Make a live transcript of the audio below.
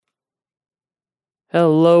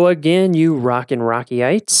Hello again, you rockin'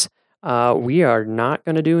 Rockyites. We are not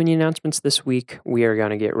going to do any announcements this week. We are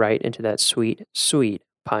going to get right into that sweet, sweet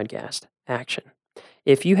podcast action.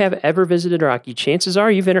 If you have ever visited Rocky, chances are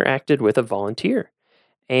you've interacted with a volunteer.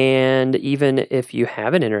 And even if you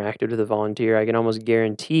haven't interacted with a volunteer, I can almost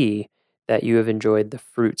guarantee that you have enjoyed the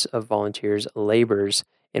fruits of volunteers' labors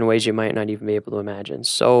in ways you might not even be able to imagine.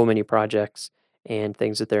 So many projects and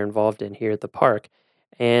things that they're involved in here at the park.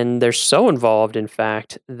 And they're so involved, in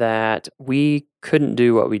fact, that we couldn't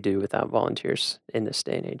do what we do without volunteers in this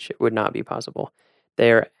day and age. It would not be possible.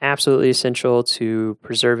 They are absolutely essential to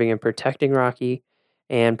preserving and protecting Rocky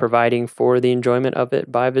and providing for the enjoyment of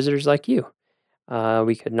it by visitors like you.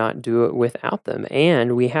 We could not do it without them.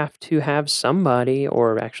 And we have to have somebody,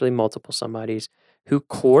 or actually multiple somebodies, who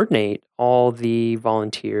coordinate all the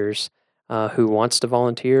volunteers, who wants to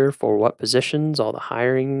volunteer for what positions, all the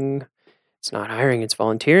hiring. It's not hiring, it's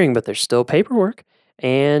volunteering, but there's still paperwork.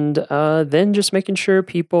 And then just making sure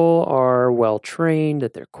people are well trained,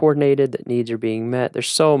 that they're coordinated, that needs are being met. There's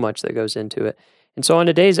so much that goes into it. And so on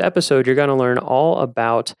today's episode, you're going to learn all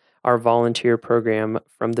about our volunteer program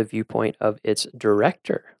from the viewpoint of its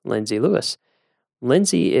director, Lindsey Lewis.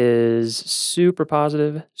 Lindsey is super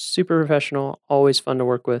positive, super professional, always fun to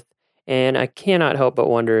work with. And I cannot help but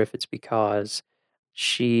wonder if it's because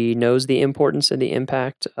she knows the importance and the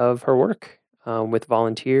impact of her work with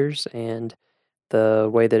volunteers and the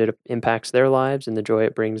way that it impacts their lives and the joy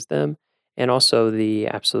it brings them, and also the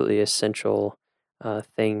absolutely essential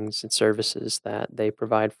things and services that they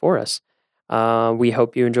provide for us. We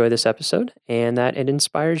hope you enjoy this episode and that it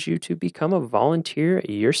inspires you to become a volunteer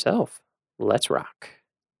yourself. Let's rock.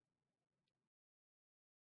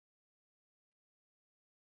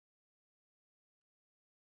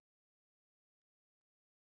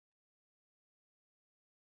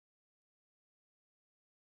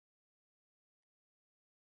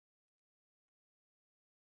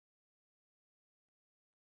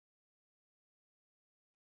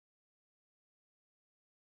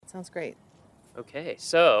 Sounds great. Okay,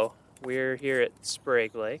 so we're here at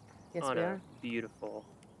Sprague Lake on we a are. beautiful,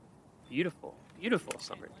 beautiful, beautiful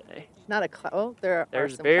summer day. Not a cloud. Oh,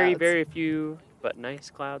 there's some very, clouds. very few but nice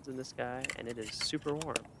clouds in the sky, and it is super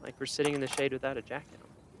warm. Like we're sitting in the shade without a jacket on,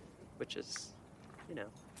 which is,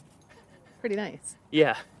 pretty nice.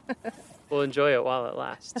 Yeah. We'll enjoy it while it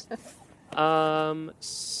lasts.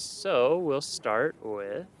 So we'll start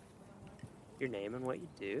with your name and what you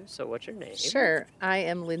do. So what's your name? Sure. I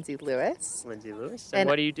am Lindsey Lewis. Lindsey Lewis. And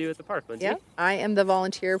what do you do at the park, Lindsey? Yeah, I am the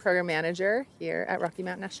volunteer program manager here at Rocky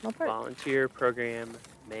Mountain National Park. Volunteer program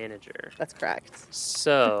manager. That's correct.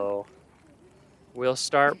 So we'll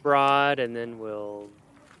start broad and then we'll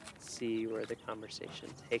see where the conversation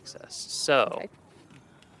takes us. So Okay.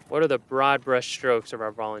 what are the broad brush strokes of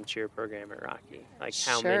our volunteer program at Rocky? Like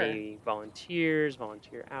how Sure. many volunteers,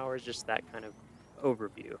 volunteer hours, just that kind of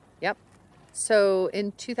overview. Yep. So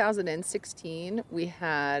in 2016, we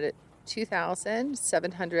had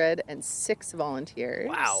 2,706 volunteers.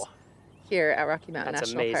 Wow. Here at Rocky Mountain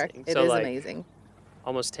That's National Park. amazing. It So, is like, amazing.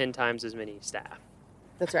 Almost 10 times as many staff.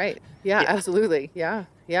 That's right. Yeah, Yeah. absolutely. Yeah.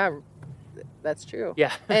 That's true.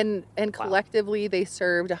 Yeah. And Wow. collectively they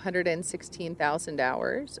served 116,000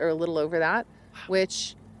 hours, or a little over that,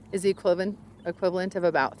 which is the equivalent of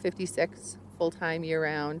about 56 full-time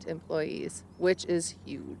year-round employees, which is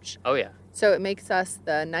huge. Oh, yeah. So it makes us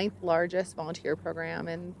the 9th largest volunteer program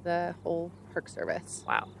in the whole park service.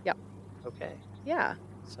 Wow. Yep. Okay. Yeah.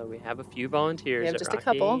 So we have a few volunteers We have at just Rocky, a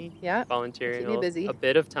couple. Yeah. volunteering Keep me busy. a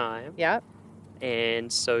bit of time. Yep.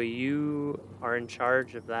 And so you are in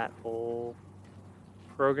charge of that whole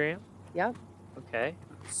program? Yep. Okay.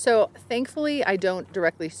 So thankfully, I don't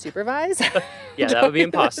directly supervise. Yeah, that would be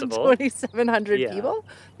impossible. 2,700 Yeah. people,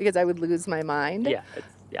 because I would lose my mind. Yeah.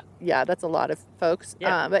 Yeah, that's a lot of folks.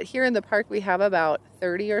 Yeah. But here in the park, we have about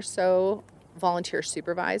 30 or so volunteer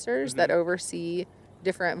supervisors that oversee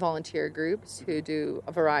different volunteer groups who do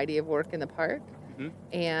a variety of work in the park.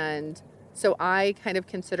 And so I kind of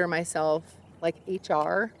consider myself like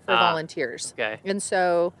HR for volunteers. Okay. And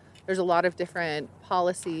so there's a lot of different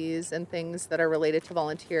policies and things that are related to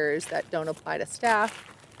volunteers that don't apply to staff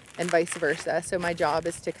and vice versa. So my job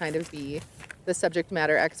is to kind of be the subject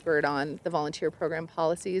matter expert on the volunteer program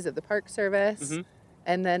policies of the Park Service.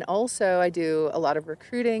 And then also I do a lot of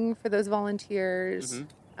recruiting for those volunteers.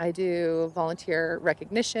 I do volunteer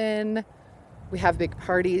recognition. We have big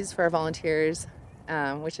parties for our volunteers,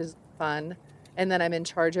 which is fun. And then I'm in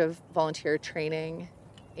charge of volunteer training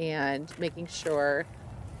and making sure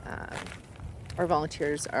our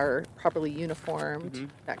volunteers are properly uniformed, Mm-hmm.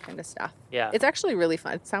 that kind of stuff. Yeah. It's actually really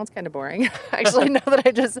fun. It sounds kind of boring. Actually, now that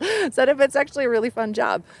I just said it, but it's actually a really fun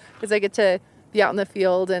job because I get to be out in the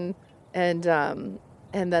field and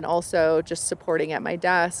then also just supporting at my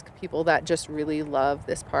desk people that just really love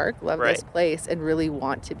this park, love Right. this place, and really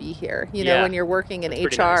want to be here. You Yeah. know, when you're working in That's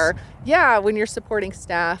pretty HR, nice. when you're supporting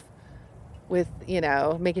staff with,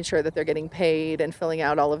 making sure that they're getting paid and filling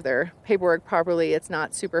out all of their paperwork properly, it's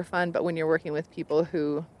not super fun. But when you're working with people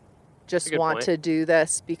who That's a just good want point. to do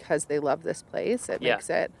this because they love this place, it Yeah. makes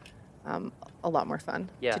it a lot more fun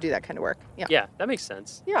Yeah. to do that kind of work. Yeah. Yeah, that makes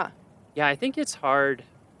sense. Yeah. Yeah, I think it's hard.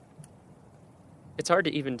 It's hard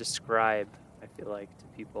to even describe, I feel like, to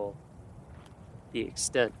people the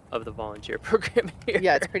extent of the volunteer program here.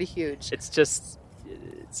 Yeah, it's pretty huge. It's just,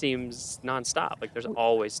 it seems nonstop. Like there's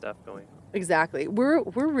always stuff going on. Exactly. We're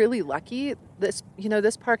really lucky. This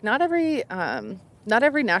park, not every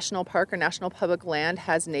national park or national public land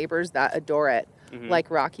has neighbors that adore it Mm-hmm.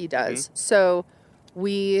 like Rocky does. Mm-hmm. So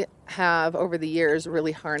we have over the years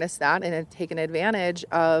really harnessed that and have taken advantage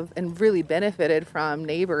of and really benefited from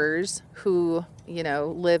neighbors who,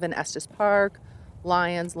 live in Estes Park,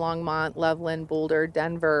 Lyons, Longmont, Loveland, Boulder,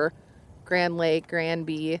 Denver, Grand Lake,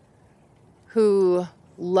 Granby, who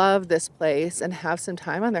love this place and have some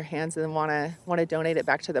time on their hands and want to donate it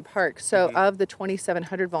back to the park. So Mm-hmm. of the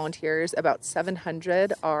 2,700 volunteers, about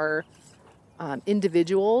 700 are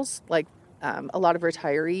individuals, like a lot of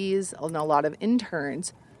retirees and a lot of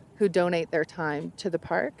interns who donate their time to the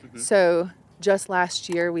park. Mm-hmm. So just last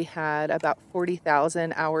year, we had about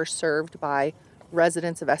 40,000 hours served by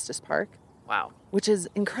residents of Estes Park. Wow. Which is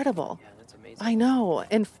incredible. Yeah, that's amazing. I know.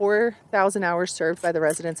 And 4,000 hours served by the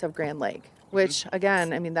residents of Grand Lake, which,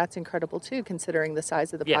 again, I mean, that's incredible, too, considering the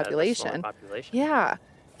size of the population. That's a small population. Yeah.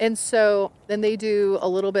 And so then they do a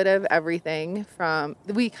little bit of everything from,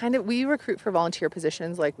 we recruit for volunteer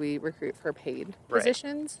positions like we recruit for paid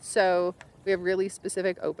positions. So we have really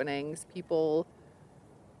specific openings. People,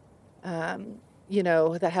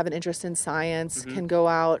 that have an interest in science can go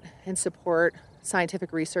out and support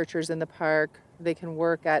scientific researchers in the park. They can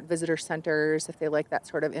work at visitor centers if they like that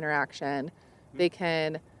sort of interaction. They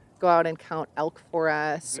can go out and count elk for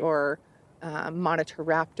us or monitor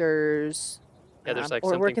raptors. Yeah, there's like or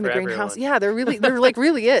something work in the for greenhouse. everyone. Yeah, there really is. Depending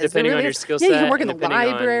there really on your is. skill Yeah, you set can work in and the depending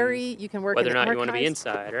on library. You can work whether in or the not you want to be archives.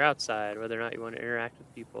 inside or outside, whether or not you want to interact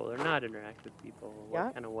with people or not interact with people, Yeah.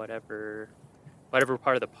 kind of whatever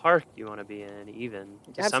part of the park you want to be in, even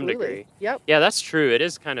to some Absolutely. degree. Yep. Yeah, that's true. It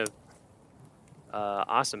is kind of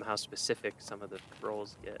awesome how specific some of the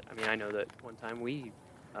roles get. I mean, I know that one time we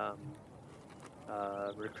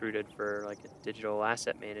recruited for like a digital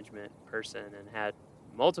asset management person and had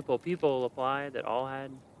multiple people apply that all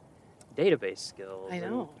had database skills I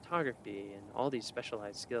know. and photography and all these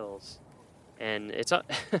specialized skills. And it's I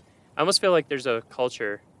almost feel like there's a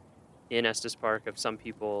culture in Estes Park of some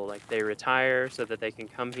people, like they retire so that they can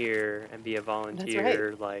come here and be a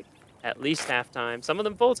volunteer, like at least half-time, some of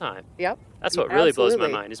them full-time. Yep. That's what really blows my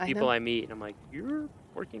Absolutely. mind is I people know. I meet and I'm like, you're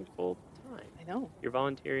working full-time. I know. You're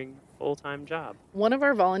volunteering full-time job. One of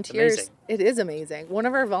our volunteers, Amazing. it is amazing. One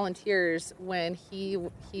of our volunteers, when he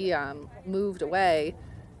moved away,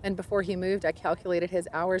 and before he moved, I calculated his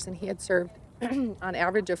hours, and he had served on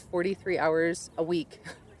average of 43 hours a week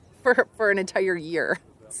for an entire year.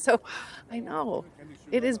 So, I know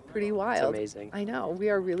it is pretty wild. It's amazing. I know we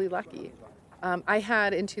are really lucky. I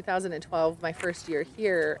had in 2012, my first year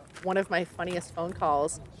here, one of my funniest phone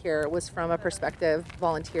calls here was from a prospective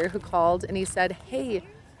volunteer who called and he said, "Hey,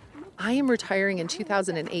 I am retiring in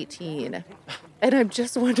 2018 and I'm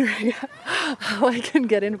just wondering how I can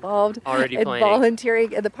get involved Already in planning.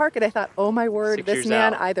 volunteering at the park." And I thought, oh my word, 6 this years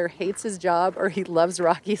man out. either hates his job or he loves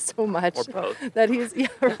Rocky so much Or both. that he's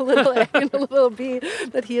a little A and a little B,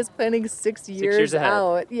 that he is planning 6 years, years ahead.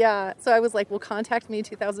 out. Yeah. So I was like, well, contact me in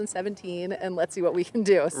 2017 and let's see what we can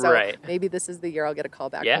do. So Right. maybe this is the year I'll get a call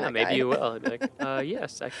back. Yeah, from that maybe guy. you will. I'd be like,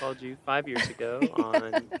 yes, I called you 5 years ago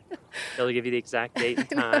on, they'll give you the exact date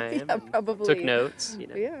and I know, time. yeah, and probably. Took notes, you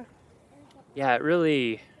know. Yeah. Yeah, it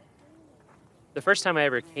really, the first time I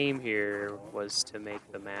ever came here was to make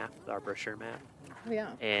the map, our brochure map. Oh, yeah.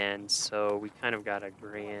 And so we kind of got a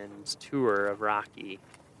grand tour of Rocky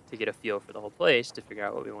to get a feel for the whole place, to figure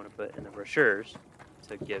out what we want to put in the brochures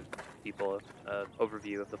to give people an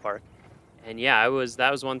overview of the park. And yeah,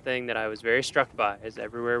 that was one thing that I was very struck by, is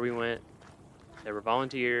everywhere we went, there were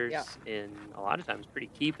volunteers in a lot of times pretty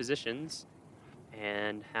key positions,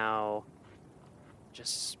 and how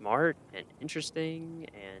just smart and interesting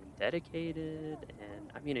and dedicated and,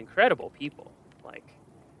 I mean, incredible people. Like,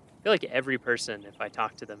 I feel like every person, if I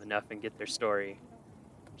talk to them enough and get their story,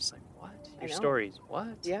 I'm just like, what? I Your know. stories,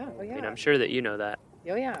 what? Yeah. Oh, I mean, yeah. I'm sure that you know that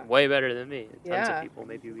Oh, yeah. way better than me. Tons Yeah. of people.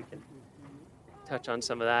 Maybe we can touch on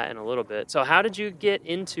some of that in a little bit. So how did you get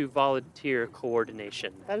into volunteer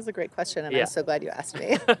coordination? That is a great question, and Yeah. I'm so glad you asked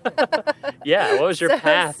me. Yeah, what was your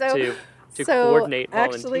path to coordinate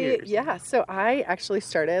actually, volunteers? yeah. So I actually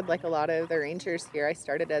started, like a lot of the rangers here, I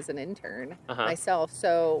started as an intern myself.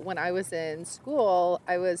 So when I was in school,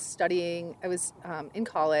 I was in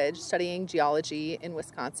college studying geology in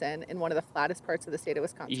Wisconsin, in one of the flattest parts of the state of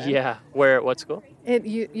Wisconsin. Yeah. Where? What school? At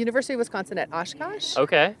University of Wisconsin at Oshkosh.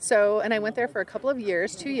 Okay. So, and I went there for a couple of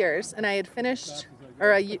years, 2 years, and I had finished,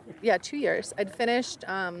 2 years. I'd finished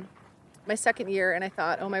my second year, and I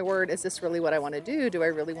thought, oh my word, is this really what I want to do? Do I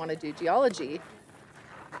really want to do geology?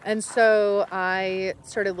 And so I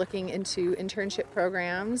started looking into internship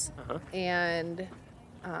programs and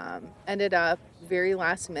ended up very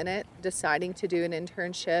last minute deciding to do an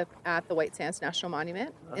internship at the White Sands National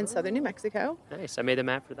Monument in southern New Mexico. Nice. I made the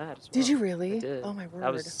map for that as well. Did you really? I did. Oh my word.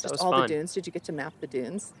 That was all fun. the dunes. Did you get to map the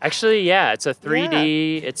dunes? Actually, yeah, it's a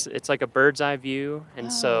 3D. It's like a bird's eye view,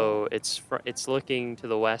 and so it's looking to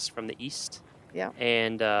the west from the east. Yeah.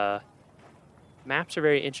 And maps are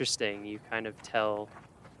very interesting. You kind of tell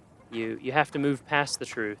you have to move past the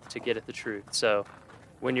truth to get at the truth. So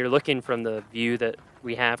when you're looking from the view that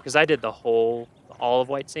we have, because I did all of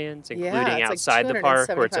White Sands, including outside the park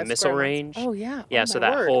where it's a missile range. Oh, yeah. Yeah, oh, so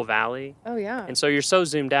that whole valley. Oh, yeah. And so you're so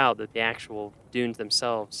zoomed out that the actual dunes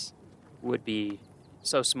themselves would be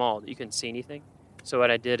so small that you couldn't see anything. So what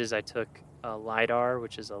I did is I took a LiDAR,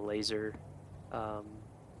 which is a laser.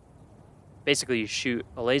 Basically, you shoot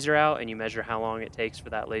a laser out and you measure how long it takes for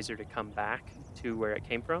that laser to come back to where it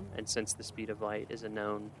came from. And since the speed of light is a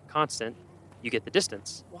known constant, you get the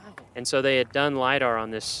distance. Wow. And so they had done LiDAR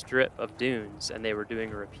on this strip of dunes, and they were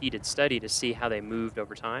doing a repeated study to see how they moved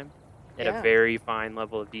over time at a very fine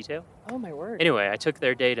level of detail. Oh, my word. Anyway, I took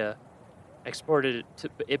their data, exported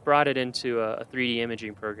it, brought it into a 3D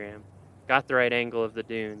imaging program, got the right angle of the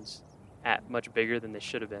dunes at much bigger than they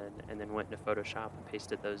should have been, and then went into Photoshop and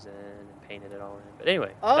pasted those in and painted it all in. But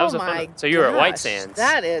anyway, that was a fun one. So you were at White Sands.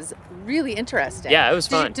 That is really interesting. Yeah, it was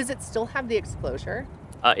fun. Does it still have the exposure?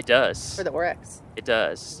 It does. For the Oryx? It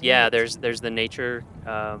does. Yeah, there's the nature,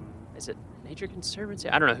 is it Nature Conservancy?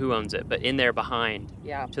 I don't know who owns it, but in there behind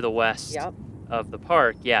to the west of the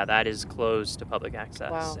park, that is closed to public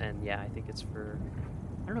access. Wow. And I think it's for,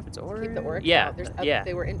 I don't know if it's Oryx. Keep the Oryx Yeah. out.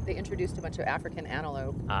 They introduced a bunch of African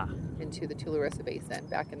antelope into the Tularosa Basin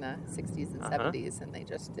back in the 60s and 70s, and they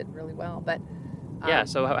just did really well. But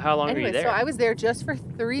so how long were you there? So I was there just for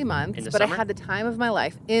 3 months, in the but summer? I had the time of my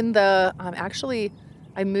life. In the actually,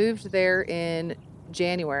 I moved there in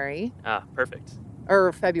January. Perfect.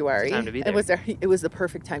 Or February. Time to be there. It was the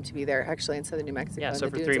perfect time to be there, actually, in southern New Mexico. Yeah, so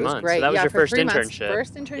and the for dunes. 3 months. Great. So that was your for first 3 months. internship.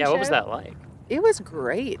 First internship. Yeah, what was that like? It was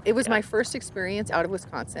great. It was my first experience out of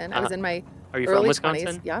Wisconsin. I was in my Are you early from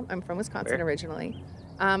Wisconsin? 20s. Yeah, I'm from Wisconsin originally.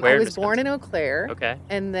 Where I was born in Eau Claire. Okay.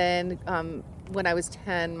 And then when I was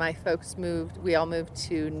 10, my folks we all moved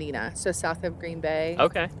to Neenah, so south of Green Bay.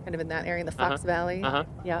 Okay. Kind of in that area, in the Fox Valley.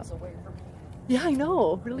 Yeah. So where from? Yeah, I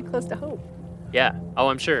know. Really close to Hope. Yeah. Oh,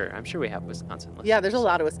 I'm sure we have Wisconsin listeners. Yeah, there's a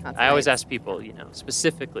lot of Wisconsin. I always ask people,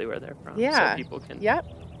 specifically where they're from. Yeah. So people can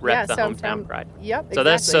rep the hometown pride. Yep, So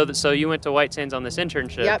exactly. so you went to White Sands on this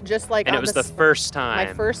internship. Yep, just like and it was the first time.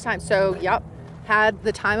 My first time. So, had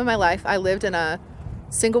the time of my life. I lived in a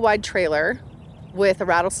single wide trailer with a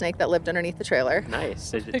rattlesnake that lived underneath the trailer.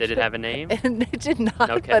 Nice. Did it have a name? And it did not,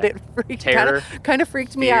 Okay. but it kind of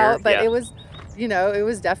freaked me Fear, out. But yeah. it was, it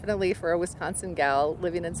was definitely, for a Wisconsin gal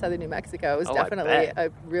living in southern New Mexico, it was definitely I bet.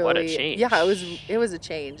 a really What a change. Yeah, it was a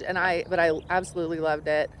change, and I absolutely loved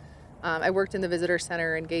it. I worked in the visitor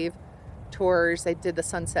center and gave tours. I did the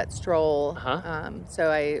sunset stroll.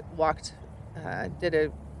 So I did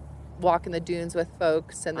a walk in the dunes with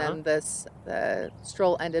folks, and then the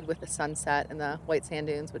stroll ended with the sunset in the White Sand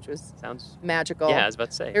Dunes, which sounds magical. Yeah, I was about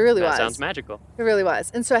to say. It really was. Sounds magical. It really was.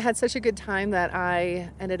 And so I had such a good time that I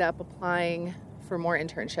ended up applying for more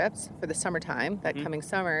internships for the summertime, that coming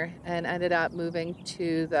summer, and ended up moving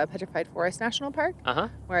to the Petrified Forest National Park,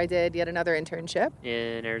 where I did yet another internship.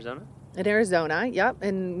 In Arizona? In Arizona, yep,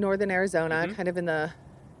 in northern Arizona, kind of in the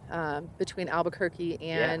between Albuquerque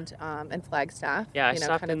and Flagstaff. Yeah, I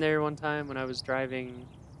stopped in there one time when I was driving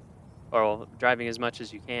as much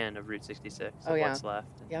as you can of Route 66. What's left.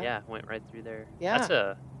 And went right through there.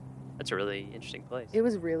 Yeah. That's a really interesting place. It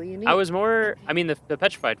was really unique. The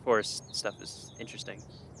Petrified Forest stuff is interesting.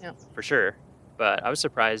 Yeah. For sure. But I was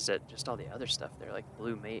surprised at just all the other stuff there, like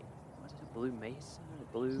Blue Mesa?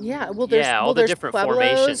 Yeah, there's all the different Pueblos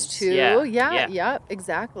formations too. Yeah,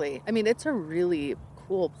 exactly. I mean, it's a really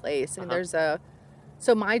cool place. I mean,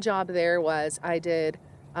 so my job there was I did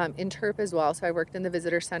interp as well. So I worked in the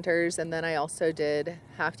visitor centers, and then I also did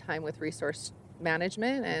half-time with resource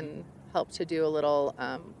management and helped to do a little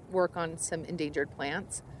work on some endangered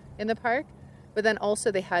plants in the park. But then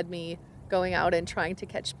also they had me going out and trying to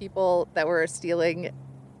catch people that were stealing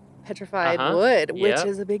petrified wood, which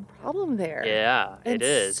is a big problem there. Yeah, and it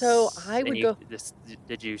is. So I would go.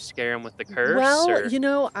 Did you scare them with the curse?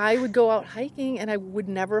 Well, I would go out hiking and I would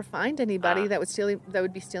never find anybody that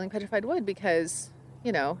would be stealing petrified wood because,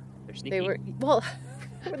 they're sneaky. They were well.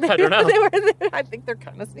 I don't know. I think they're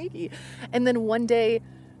kind of sneaky. And then one day,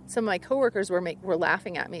 some of my coworkers were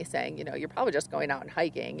laughing at me, saying, you're probably just going out and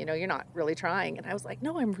hiking. You're not really trying. And I was like,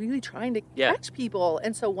 no, I'm really trying to catch people.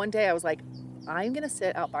 And so one day I was like, I'm going to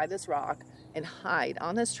sit out by this rock and hide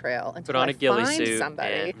on this trail until I find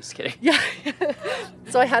somebody. Just kidding. Yeah.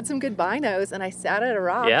 So I had some good binos and I sat at a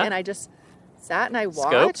rock and I just sat and I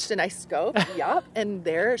watched and I scoped. Yup. And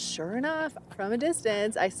there, sure enough, from a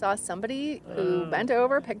distance, I saw somebody who bent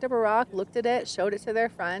over, picked up a rock, looked at it, showed it to their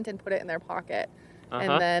friend, and put it in their pocket.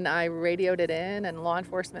 And then I radioed it in, and law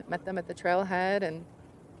enforcement met them at the trailhead, and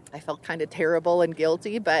I felt kind of terrible and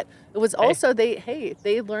guilty, but it was also they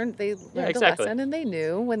learned a lesson, and they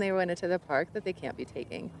knew when they went into the park that they can't be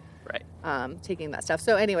taking that stuff.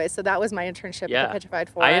 So anyway, so that was my internship at the Petrified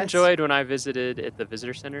Forest. I enjoyed when I visited at the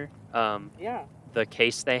visitor center. The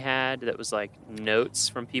case they had that was like notes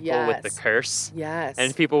from people with the curse. Yes.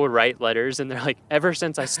 And people would write letters and they're like, ever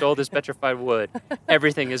since I stole this petrified wood,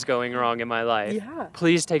 everything is going wrong in my life. Yeah.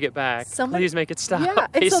 Please take it back. Please make it stop. Yeah.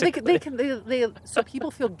 And basically. so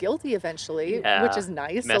people feel guilty eventually, which is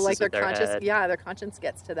nice. Messes so like their conscience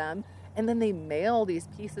gets to them. And then they mail these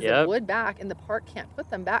pieces of wood back, and the park can't put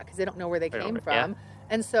them back because they don't know where they came from.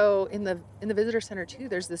 And so in the visitor center too,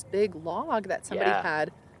 there's this big log that somebody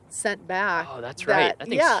had sent back. Oh, that's right. That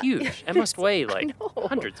thing's huge. It must weigh like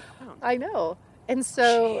hundreds of pounds. I know. And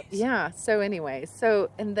so, so anyway,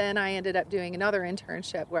 and then I ended up doing another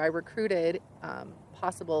internship where I recruited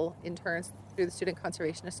possible interns through the Student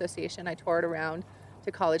Conservation Association. I toured around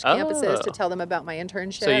to college campuses to tell them about my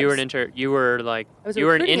internship. So you were an intern. You were an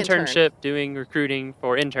internship doing recruiting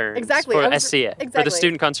for interns. Exactly. For SCA. Exactly. For the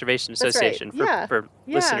Student Conservation Association. Right. For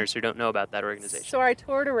listeners who don't know about that organization. So I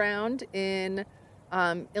toured around in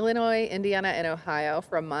Illinois, Indiana, and Ohio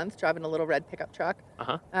for a month, driving a little red pickup truck.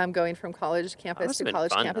 Going from college campus to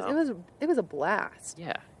college campus. Though. It was a blast.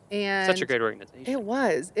 Yeah. And such a great organization. It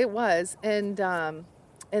was.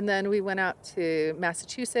 And then we went out to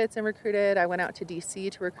Massachusetts and recruited. I went out to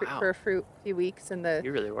D.C. to recruit for a few weeks in the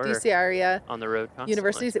D.C. area. On the road constantly.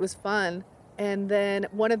 Universities. It was fun. And then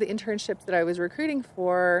one of the internships that I was recruiting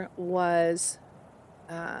for was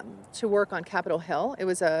to work on Capitol Hill. It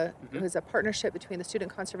was a partnership between the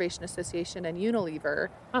Student Conservation Association and Unilever.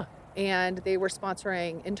 And they were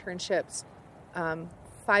sponsoring internships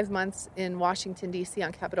 5 months in Washington, D.C.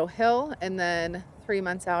 on Capitol Hill, and then 3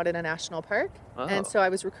 months out in a national park. And so I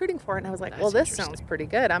was recruiting for it, and I was like, well, this sounds pretty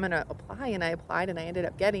good. I'm going to apply. And I applied, and I ended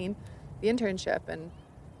up getting the internship and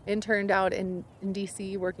interned out in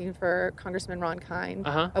D.C. working for Congressman Ron Kine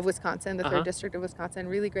of Wisconsin, the 3rd District of Wisconsin.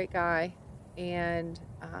 Really great guy. And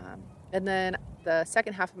then the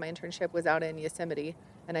second half of my internship was out in Yosemite,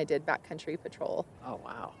 and I did backcountry patrol. Oh,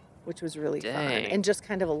 wow. Which was really fun, and just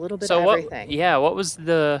kind of a little bit of everything. What was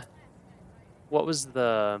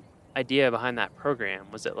the idea behind that program?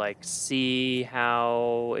 Was it like see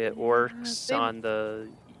how it works on the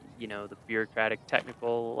the bureaucratic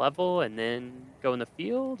technical level and then go in the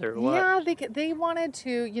field, or what? Yeah, they wanted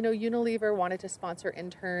to, Unilever wanted to sponsor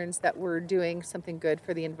interns that were doing something good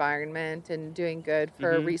for the environment and doing good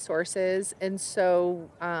for resources, and so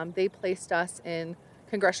they placed us in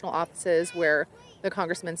congressional offices where the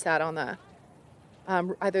congressman sat on the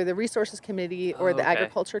either the resources committee or the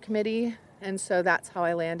agriculture committee, and so that's how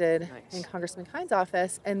I landed in Congressman Kine's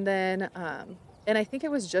office. And then and I think it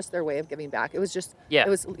was just their way of giving back. It was just it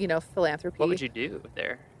was philanthropy. What would you do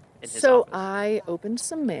there in his so office? I opened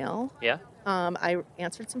some mail. I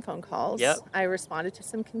answered some phone calls. I responded to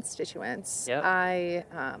some constituents. And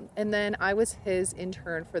then I was his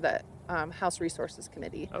intern for the House Resources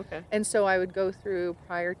Committee. And so I would go through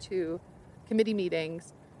prior to committee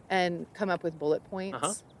meetings and come up with bullet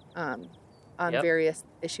points on various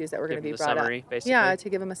issues that were going to be brought summary, up. Basically. Yeah, to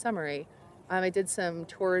give them a summary. I did some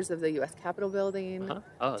tours of the U.S. Capitol building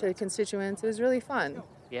to constituents. It was really fun.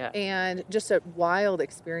 And just a wild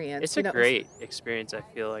experience. It's a great experience, I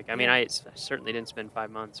feel like. I mean, I certainly didn't spend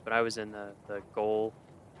 5 months, but I was in the Goal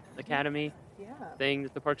Academy thing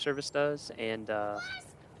that the Park Service does. And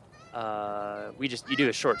you do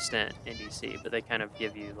a short stint in DC, but they kind of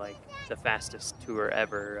give you like the fastest tour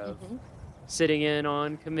ever of Mm-hmm. sitting in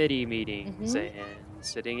on committee meetings Mm-hmm. and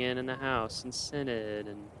sitting in the House and Senate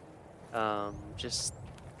and just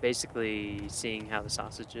basically seeing how the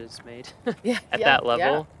sausage is made Yeah, at yeah, that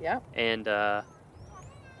level. yeah. And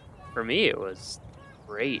for me, it was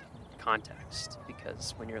great context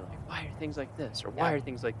because when you're like, why are things like this or why Yeah. are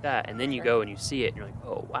things like that? And then you Sure. go and you see it and you're like,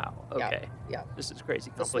 oh, wow, Yeah, okay, yeah. this is crazy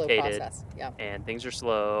It's a slow complicated. process. Yeah, And things are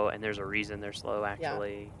slow and there's a reason they're slow,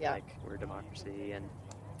 actually. yeah. Like, we're a democracy. And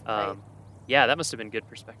Right. yeah, that must have been good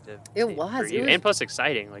perspective It for was. you. It was. And plus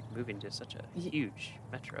exciting, like moving to such a y- huge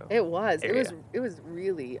metro It was. area. It was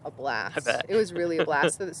really a blast. bet. It was really a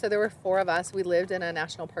blast. So there were 4 of us. We lived in a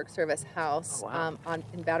National Park Service house Oh, wow.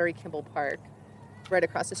 in Battery Kimball Park, right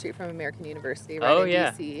across the street from American University, right Oh, in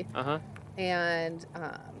yeah. DC. Uh-huh. And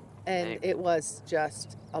Dang. it was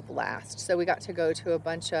just a blast. So we got to go to a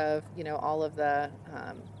bunch of, all of the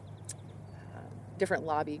different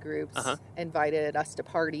lobby groups Uh-huh. invited us to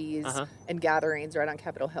parties Uh-huh. and gatherings right on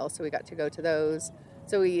Capitol Hill. So we got to go to those.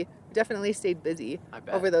 So we definitely stayed busy I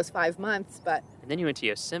bet. over those 5 months. But And then you went to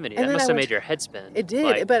Yosemite. And That then must I have went made your head spin. it did,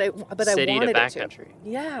 Like, but I city wanted to it to. backcountry.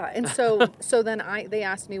 Yeah, and so then they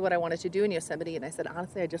asked me what I wanted to do in Yosemite, and I said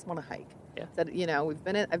honestly, I just want to hike. Yeah. I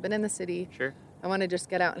said I've been in the city. Sure. I want to just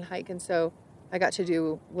get out and hike, and so I got to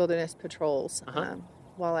do wilderness patrols Uh-huh.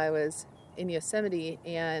 while I was in Yosemite,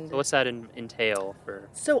 and So what's that entail for?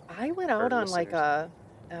 so I went out on like listeners.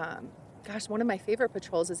 one of my favorite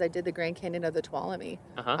patrols is I did the Grand Canyon of the Tuolumne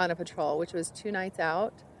Uh-huh. on a patrol, which was 2 nights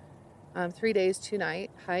out, 3 days, 2 night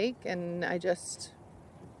hike, and I just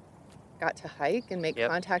got to hike and make Yep.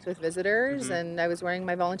 contact with visitors, Mhm. and I was wearing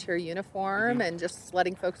my volunteer uniform Mhm. and just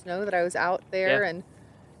letting folks know that I was out there, Yeah. and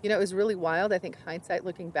it was really wild. I think hindsight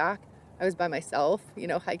looking back, I was by myself,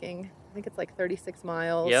 hiking. I think it's like 36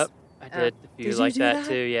 miles. Yep. I did a few did you like do that that?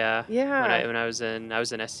 too, yeah. Yeah. When I was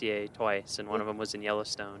in SCA twice, and one of them was in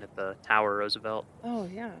Yellowstone at the Tower Roosevelt Oh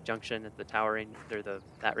yeah. Junction at the Tower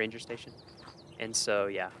that ranger station. And so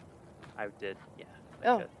yeah, I did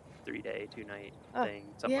like a 3-day, 2-night Oh, thing,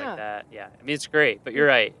 something yeah. like that. Yeah. I mean, it's great, but you're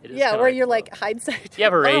right. It is Yeah, kinda where you're slow. like hindsight. You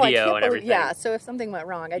have a Oh, I radio can't and believe- everything. Yeah, so if something went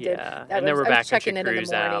wrong, I did. Yeah. That And there was- were I was backcountry checking in the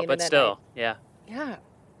crews morning, out, and but then still, yeah. Yeah.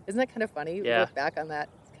 Isn't that kind of funny? You Yeah. look back on that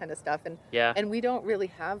kind of stuff, Yeah. and we don't really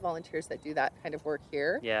have volunteers that do that kind of work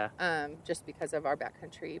here. Yeah. Just because of our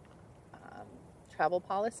backcountry travel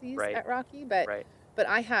policies Right. at Rocky. But Right.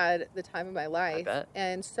 I had the time of my life, bet.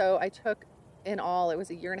 and so I took in all. It was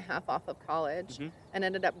a year and a half off of college, Mhm. and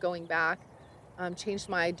ended up going back. Changed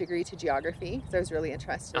my degree to geography because I was really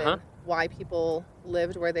interested Uh-huh. in why people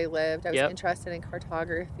lived where they lived. I was Yep. interested in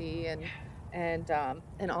cartography and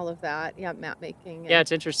all of that. Yeah, map making. Yeah,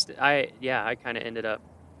 it's interesting. I kind of ended up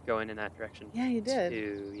going in that direction. Yeah, you did.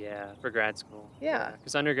 Too, for grad school. Yeah.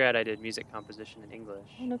 Because undergrad I did music composition and English,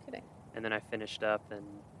 Oh, no kidding. and then I finished up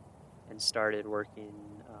and started working.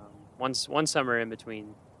 One summer in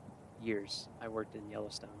between years, I worked in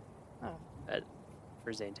Yellowstone Oh,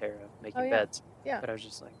 for Xanterra making yeah. beds. yeah. But I was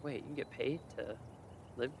just like, wait, you can get paid to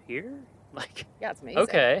live here? Like, Yeah, it's amazing.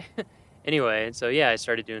 okay. Anyway, and so I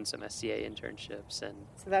started doing some SCA internships and.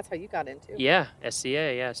 So that's how you got into. Yeah,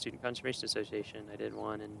 SCA, Student Conservation Association. I did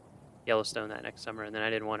one in Yellowstone that next summer, and then I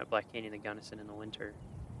did one at Black Canyon and Gunnison in the winter,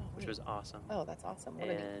 Oh, which neat. was awesome. Oh, that's awesome. What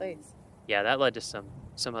a neat And place. Yeah, that led to some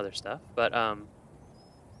other stuff, but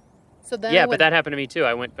So then but that happened to me too.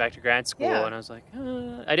 I went back to grad school, Yeah. and I was like,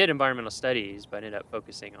 I did environmental studies, but I ended up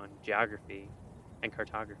focusing on geography and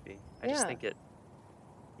cartography. I just Yeah. think it,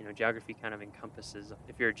 geography kind of encompasses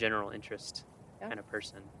if you're a general interest Yeah. kind of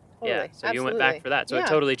person. Totally. Yeah, so you went back Absolutely. for that. So Yeah. it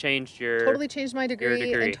totally changed your. Totally changed my degree,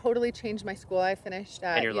 degree. and totally changed my school. I finished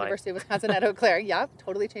at And your life. University of Wisconsin at Eau Claire. Yep,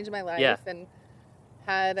 totally changed my life. Yeah. And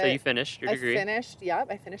had So you finished your degree.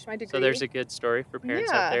 I finished my degree. So there's a good story for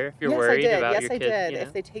parents out there if you're yes, worried I did. about yes, your I kid. did. You know?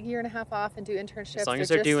 If they take a year and a half off and do internships, As long as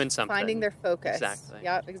they're they're just doing something. finding their focus. Exactly.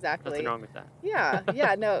 Yep, exactly. Nothing wrong with that.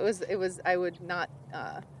 Yeah. No, it was. I would not.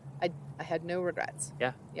 I had no regrets.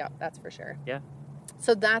 Yeah. Yeah, that's for sure. Yeah.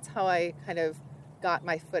 So that's how I kind of got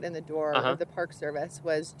my foot in the door Uh-huh. of the Park Service,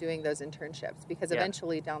 was doing those internships, because Yeah.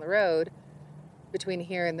 eventually down the road, between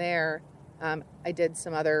here and there, I did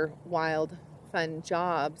some other wild, fun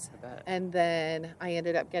jobs. I bet. And then I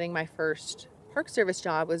ended up getting my first Park Service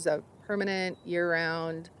job. Was a permanent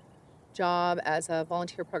year-round job as a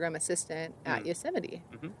volunteer program assistant at Yosemite.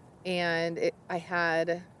 Mhm. And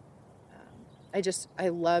I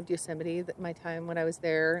loved Yosemite, my time when I was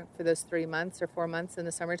there for those 3 months or 4 months in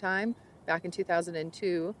the summertime back in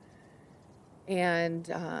 2002. And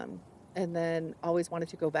and then always wanted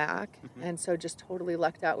to go back. Mm-hmm. And so just totally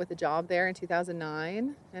lucked out with a job there in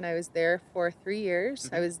 2009. And I was there for 3 years.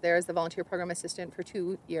 Mm-hmm. I was there as the volunteer program assistant for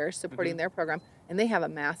 2 years, supporting their program. And they have a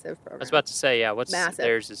massive program. I was about to say, yeah, Massive.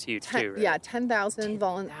 theirs is huge too, right? Yeah, 10,000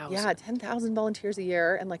 10,000 volunteers a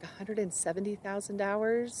year and like 170,000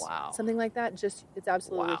 hours. Wow. Something like that. Just, it's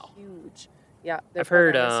absolutely Wow. huge. Yeah. I've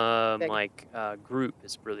heard group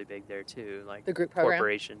is really big there too, like the group program,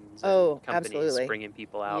 corporations and companies absolutely. bringing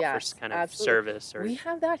people out Yes, for kind of absolutely. service. Or We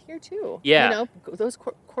have that here too. Yeah. You know, those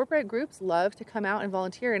corporate groups love to come out and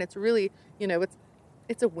volunteer, and it's really, you know,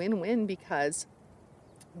 it's a win-win because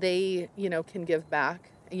they, you know, can give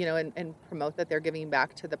back, you know, and promote that they're giving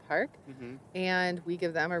back to the park. Mm-hmm. And we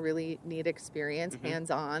give them a really neat experience, Mm-hmm.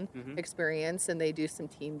 hands-on Mm-hmm. experience, and they do some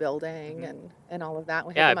team building Mm-hmm. and all of that.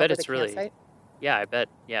 We Yeah, have I them bet up at it's a really, campsite. yeah, I bet,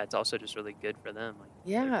 yeah, it's also just really good for them, like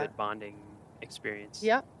Yeah. a good bonding experience.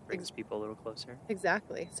 Yep. Brings people a little closer.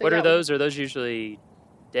 Exactly. So What yeah, are those? Are those usually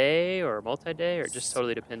day or multi-day, or just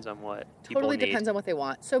totally depends on what people Totally need? depends on what they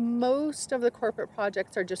want. So most of the corporate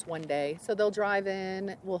projects are just one day. So they'll drive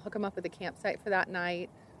in, we'll hook them up with a campsite for that night.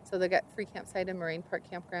 So they'll get free campsite in Marine Park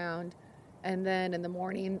Campground. And then in the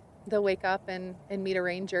morning, they'll wake up and meet a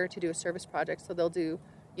ranger to do a service project. So they'll do,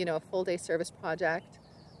 you know, a full day service project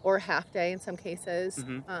or a half day in some cases.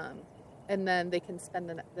 Mm-hmm. And then they can spend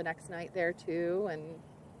the next night there too, and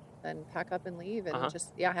then pack up and leave and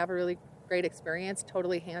just, have a really great experience,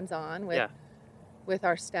 totally hands-on with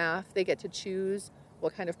our staff. They get to choose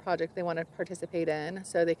what kind of project they want to participate in.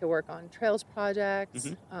 So they could work on trails projects,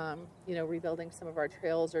 you know, rebuilding some of our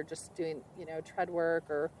trails, or just doing, you know, tread work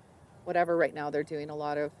or whatever. Right now they're doing a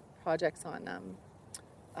lot of projects on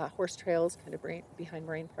horse trails kind of behind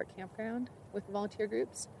Marine Park Campground with volunteer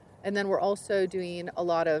groups. And then we're also doing a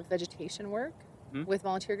lot of vegetation work with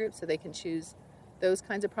volunteer groups, so they can choose those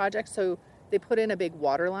kinds of projects. So they put in a big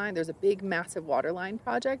water line. There's a big, massive water line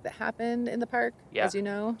project that happened in the park, as you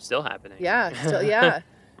know. Still happening. Yeah, still, yeah.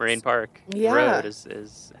 Marine Park Yeah. Road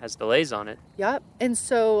has delays on it. Yep. And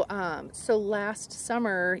so, so last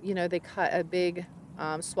summer, you know, they cut a big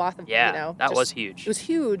swath of, you know. That was huge. It was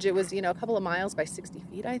huge. It was, you know, a couple of miles by 60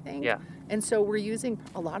 feet, I think. Yeah. And so we're using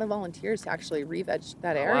a lot of volunteers to actually re-veg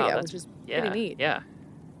that Oh, area, wow, which is pretty neat. Yeah.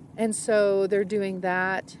 And so they're doing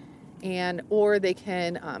that, or they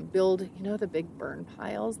can build, you know, the big burn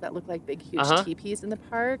piles that look like big, huge teepees in the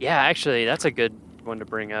park. Yeah, actually, that's a good one to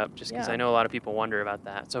bring up, just because I know a lot of people wonder about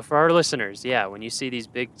that. So for our listeners, when you see these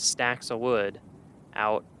big stacks of wood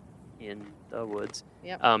out in the woods,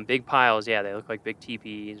 big piles, they look like big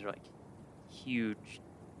teepees or like huge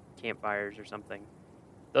campfires or something.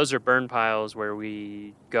 Those are burn piles where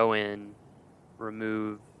we go in,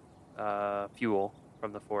 remove fuel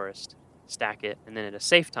from the forest, stack it, and then at a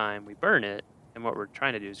safe time we burn it. And what we're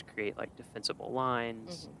trying to do is create like defensible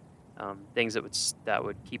lines, things that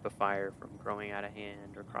would keep a fire from growing out of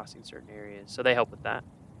hand or crossing certain areas. So they help with that.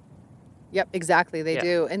 Yep, exactly. They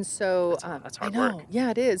do. And so that's hard I know. work. Yeah,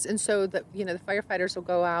 it is. And so the firefighters will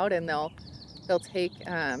go out and they'll take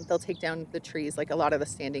down the trees, like a lot of the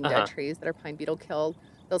standing dead trees that are pine beetle killed.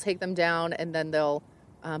 They'll take them down and then they'll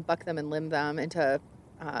buck them and limb them into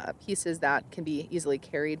pieces that can be easily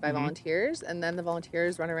carried by volunteers, and then the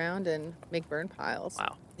volunteers run around and make burn piles.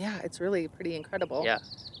 Wow. Yeah, it's really pretty incredible. Yeah.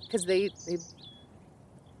 Because they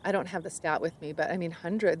I don't have the stat with me, but I mean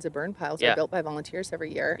hundreds of burn piles are built by volunteers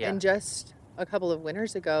every year. Yeah. And just a couple of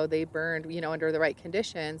winters ago, they burned, you know, under the right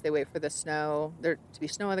conditions. They wait for the snow, there to be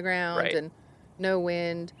snow on the ground and no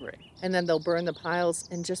wind. Right. And then they'll burn the piles.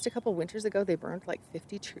 And just a couple winters ago, they burned like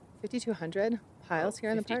 5,200 piles here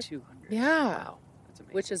in the park. 5,200. Yeah. Wow. That's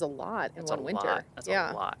amazing. Which is a lot in one winter. That's a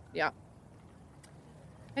lot. Yeah.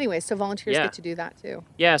 Anyway, so volunteers get to do that too.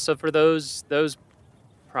 Yeah. So for those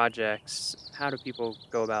projects, how do people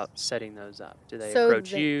go about setting those up? Do they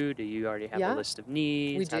approach you? Do you already have a list of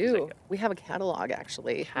needs? We do. We have a catalog,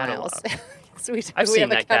 actually. Catalog. So we I've we seen have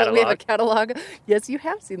that a catalog. We have a catalog. catalog. Yes, you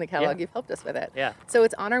have seen the catalog. Yeah. You've helped us with it. Yeah. So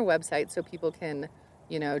it's on our website, so people can,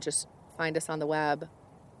 you know, just find us on the web.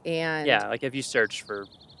 And like if you search for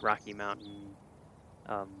Rocky Mountain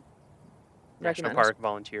National Park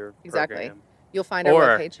Volunteer Program. You'll find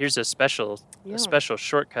our webpage. Here's a special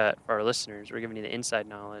shortcut for our listeners. We're giving you the inside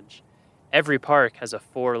knowledge. Every park has a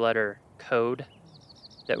 4-letter code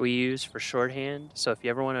that we use for shorthand. So if you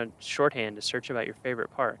ever want a shorthand to search about your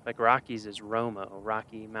favorite park, like Rockies is ROMO,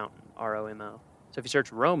 Rocky Mountain, ROMO. So if you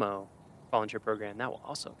search ROMO Volunteer Program, that will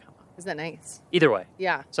also come up. Isn't that nice? Either way.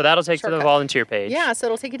 Yeah. So that'll take Shortcut. to the volunteer page. Yeah, so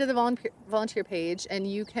it'll take you to the volunteer page, and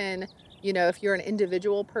you can, you know, if you're an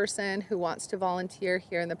individual person who wants to volunteer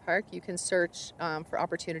here in the park, you can search for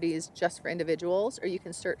opportunities just for individuals, or you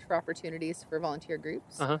can search for opportunities for volunteer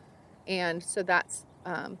groups. And so that's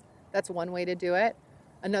one way to do it.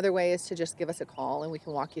 Another way is to just give us a call and we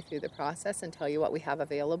can walk you through the process and tell you what we have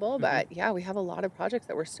available. Mm-hmm. But yeah, we have a lot of projects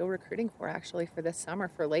that we're still recruiting for actually for this summer,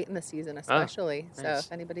 for late in the season especially. Nice. So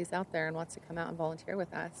if anybody's out there and wants to come out and volunteer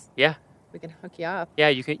with us, Yeah. we can hook you up. Yeah,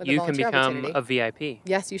 you can with a volunteer become opportunity. a VIP.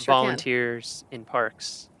 Yes, you sure can. Volunteers in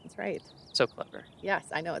parks. That's right. So clever. Yes,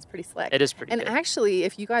 I know, it's pretty slick. It is pretty And good. actually,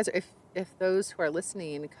 if you guys, if those who are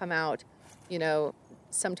listening come out,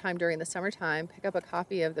 sometime during the summertime, pick up a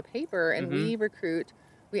copy of the paper, and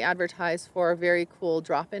we advertise for a very cool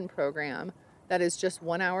drop-in program that is just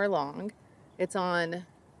 1 hour long. It's on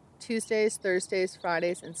Tuesdays, Thursdays,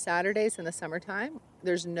 Fridays, and Saturdays in the summertime.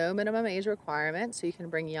 There's no minimum age requirement, so you can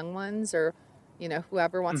bring young ones or,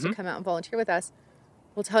 whoever wants to come out and volunteer with us.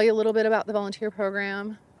 We'll tell you a little bit about the volunteer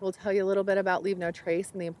program. We'll tell you a little bit about Leave No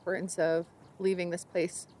Trace and the importance of leaving this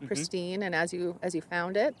place pristine and as you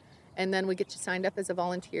found it. And then we get you signed up as a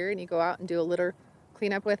volunteer, and you go out and do a litter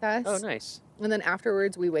cleanup with us. Oh, nice. And then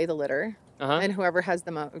afterwards, we weigh the litter. And whoever has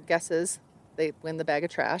the guesses, they win the bag of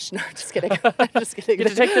trash. No, just kidding. Just kidding. Get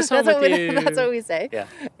to take this home with you. That's what we say. Yeah.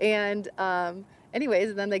 And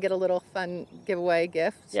anyways, then they get a little fun giveaway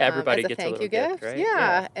gift. Yeah, everybody as a gets thank a little you gift, right?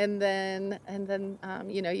 Yeah. And then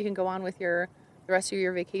you can go on with the rest of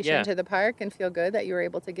your vacation to the park and feel good that you were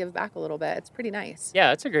able to give back a little bit. It's pretty nice.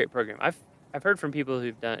 Yeah, it's a great program. I've heard from people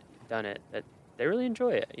who've done it that they really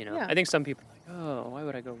enjoy it. Yeah. I think some people are like, oh, why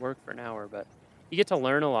would I go work for an hour? But you get to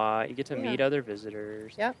learn a lot. You get to meet other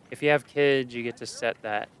visitors. Yep. If you have kids, you get to set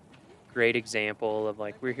that great example of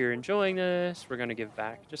like, we're here enjoying this. We're going to give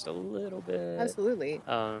back just a little bit. Absolutely.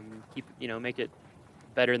 Make it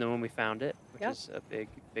better than when we found it, which is a big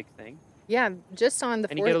thing. Yeah, just on the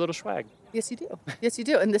And you get a little swag. Yes, you do. Yes, you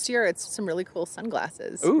do. And this year, it's some really cool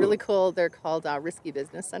sunglasses. Ooh. Really cool. They're called Risky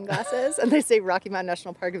Business sunglasses, and they say Rocky Mountain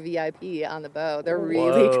National Park VIP on the bow. They're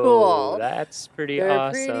really cool. That's pretty They're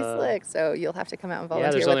awesome. pretty slick. So you'll have to come out and volunteer.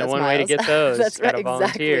 Yeah, there's with only us, one way to Miles. get those. That's right. Gotta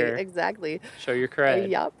volunteer. Exactly. Show your cred.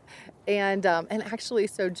 Yep. And actually,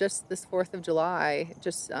 so just this 4th of July,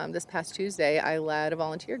 this past Tuesday, I led a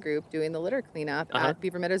volunteer group doing the litter cleanup at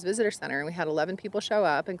Beaver Meadows Visitor Center. And we had 11 people show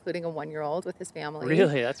up, including a 1-year-old with his family.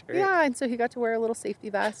 Really? That's great. Yeah, and so he got to wear a little safety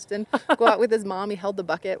vest and go out with his mom. He held the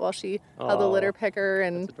bucket while she held the litter picker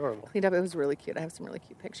and cleaned up. It was really cute. I have some really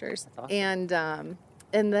cute pictures. That's awesome.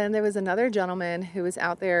 And then there was another gentleman who was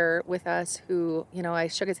out there with us who, I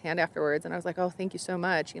shook his hand afterwards, and I was like, oh, thank you so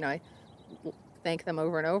much. I thank them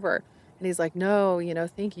over and over. And he's like, no,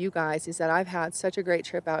 thank you guys. He said, I've had such a great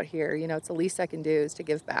trip out here. It's the least I can do is to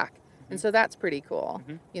give back. And so that's pretty cool,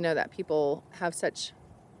 that people have such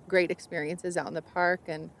great experiences out in the park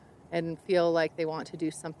and feel like they want to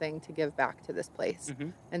do something to give back to this place.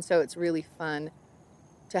 And so it's really fun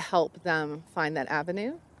to help them find that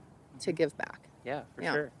avenue to give back. Yeah, for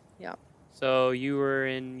sure. Yeah. So you were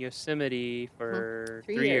in Yosemite for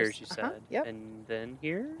 3 years, you said. Yep. And then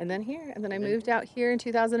here? And then here. And then I moved out here in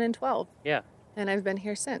 2012. Yeah. And I've been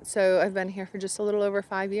here since. So I've been here for just a little over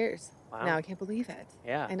 5 years. Wow. Now I can't believe it.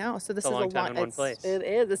 Yeah. I know. So this It's is a long time in one place. It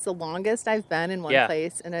is. It's the longest I've been in one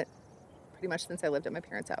place, and it pretty much since I lived at my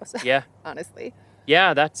parents' house. Yeah. Honestly.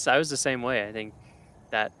 Yeah, I was the same way. I think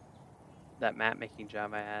that map making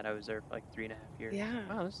job I had, I was there for like 3.5 years. Yeah.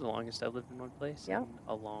 Wow, this is the longest I've lived in one place in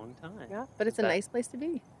a long time. Yeah. But it's a nice place to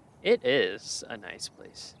be. It is a nice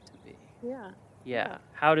place to be. Yeah. Yeah.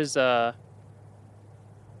 How does the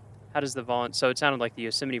so it sounded like the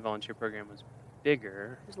Yosemite volunteer program was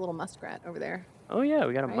bigger. There's a little muskrat over there. Oh yeah,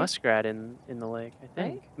 we got a muskrat in the lake, I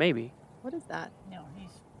think. Right? Maybe. What is that? No, he's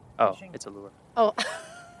fishing. It's a lure. Oh.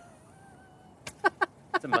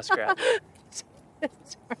 It's a muskrat.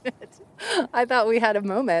 I thought we had a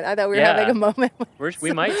moment. I thought we were having a moment.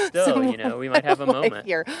 We might still, we might have a moment.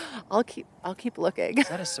 Here, I'll keep looking. Is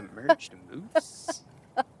that a submerged moose?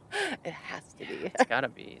 It has to be. It's gotta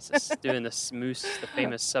be. It's just doing the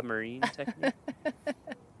famous submarine technique.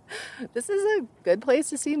 This is a good place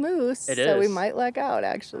to see moose. It so is. we might luck out,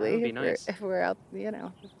 actually. That would be nice. If we're out,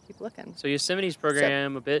 keep looking. So Yosemite's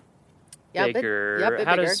program a bit bigger.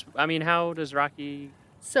 How does Rocky?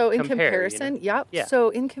 So in compare, comparison, Yeah.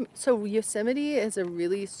 So Yosemite is a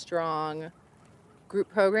really strong group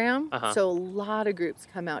program. So a lot of groups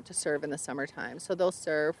come out to serve in the summertime. So they'll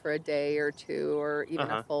serve for a day or two or even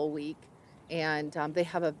a full week, and they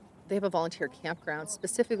have a volunteer campground,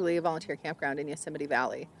 specifically a volunteer campground in Yosemite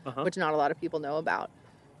Valley, which not a lot of people know about.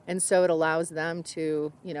 And so it allows them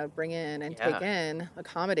to bring in and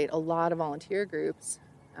accommodate a lot of volunteer groups.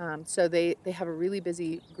 So they have a really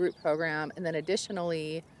busy group program, and then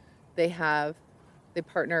additionally, they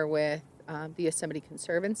partner with the Yosemite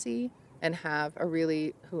Conservancy and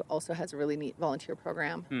who also has a really neat volunteer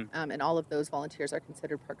program. And all of those volunteers are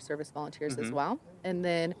considered Park Service volunteers as well. And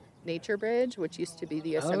then Nature Bridge, which used to be the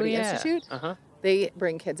Yosemite Institute, they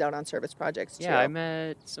bring kids out on service projects too. Yeah, I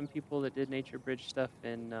met some people that did Nature Bridge stuff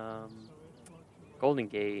in Golden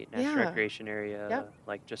Gate National Recreation Area,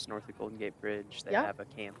 like just north of Golden Gate Bridge. They have a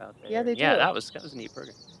camp out there. Yeah, they do. Yeah, that was a neat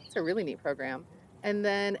program. It's a really neat program. And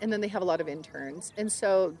then they have a lot of interns. And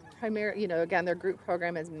so again, their group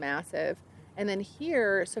program is massive. And then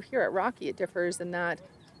here at Rocky, it differs in that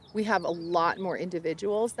we have a lot more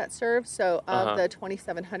individuals that serve. So of the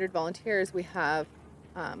 2,700 volunteers, we have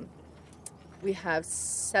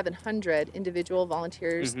 700 individual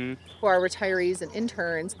volunteers who are retirees and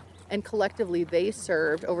interns. And collectively, they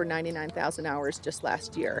served over 99,000 hours just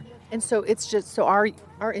last year. And so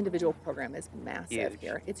our individual program is massive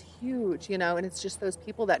here. It's huge, and it's just those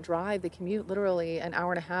people that drive, they commute literally an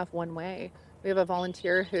hour and a half one way. We have a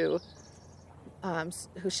volunteer who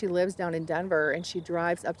she lives down in Denver, and she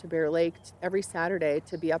drives up to Bear Lake every Saturday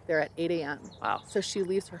to be up there at 8 a.m. Wow. So she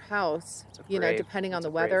leaves her house, depending on the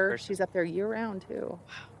weather. She's up there year round too.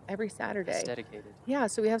 Every Saturday. That's dedicated. Yeah,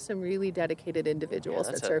 so we have some really dedicated individuals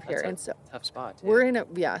that serve here. And so tough spot too. We're in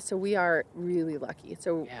so we are really lucky.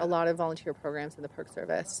 So a lot of volunteer programs in the Park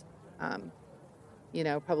Service,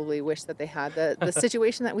 probably wish that they had the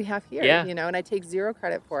situation that we have here, and I take zero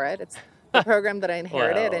credit for it. It's the program that I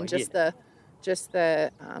inherited and just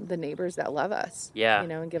the neighbors that love us. Yeah.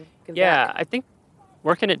 And give back. back. I think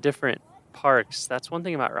working at different parks, that's one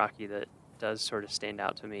thing about Rocky that does sort of stand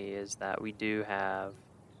out to me is that we do have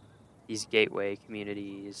these gateway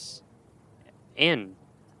communities and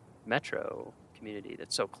metro community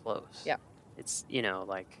that's so close. Yeah. It's,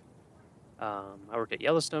 I worked at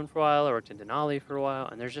Yellowstone for a while, I worked in Denali for a while,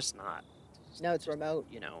 and there's just not. No, it's remote.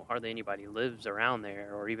 Hardly anybody lives around there,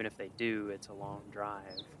 or even if they do, it's a long drive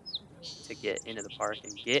to get into the park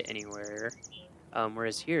and get anywhere.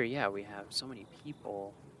 Whereas here, we have so many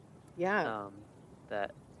people. Yeah.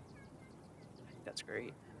 That I think that's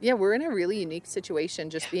great. Yeah, we're in a really unique situation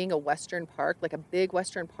just being a Western park, like a big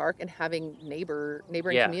Western park, and having neighboring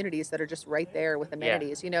communities that are just right there with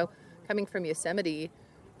amenities. Coming from Yosemite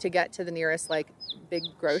to get to the nearest big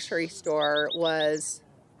grocery store was,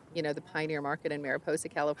 the Pioneer Market in Mariposa,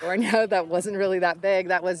 California. That wasn't really that big.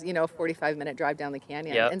 That was, a 45-minute drive down the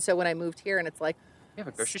canyon. Yep. And so when I moved here and it's like, you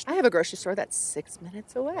have a grocery store? I have a grocery store that's 6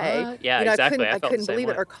 minutes away. What? Yeah, exactly. I couldn't believe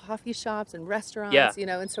way. it. Or coffee shops and restaurants,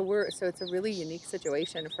 and so it's a really unique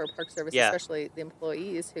situation for Park Service, especially the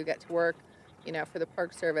employees who get to work, for the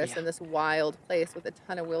Park Service in this wild place with a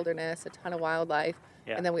ton of wilderness, a ton of wildlife.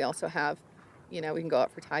 Yeah. And then we also have, we can go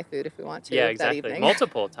out for Thai food if we want to that evening.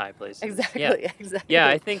 Multiple Thai places. Exactly. Yeah,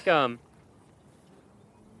 I think, a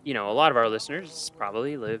lot of our listeners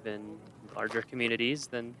probably live in larger communities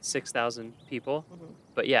than 6,000 people. Mm-hmm.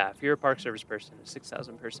 But if you're a Park Service person, a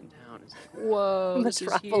 6,000 person town is whoa, this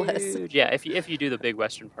is huge. Yeah, if you do the big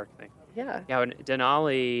Western Park thing. Yeah. Yeah, and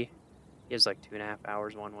Denali is 2.5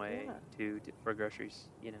 hours one way for groceries,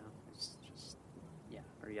 it's just,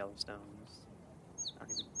 or Yellowstone. I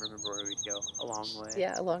don't even remember where we'd go. A long way.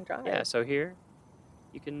 Yeah, a long drive. Yeah, so here,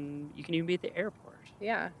 you can even be at the airport.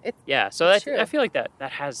 Yeah. So I feel like that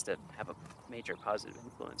has to have a major positive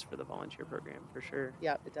influence for the volunteer program, for sure.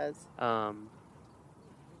 Yeah, it does. I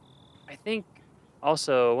think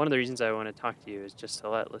also one of the reasons I want to talk to you is just to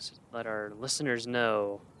let our listeners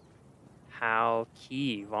know how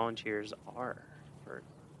key volunteers are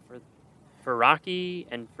for Rocky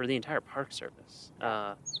and for the entire Park Service.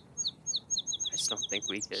 I just don't think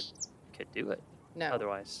we could do it. No.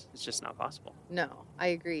 Otherwise, it's just not possible. No, I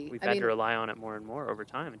agree. We've had to rely on it more and more over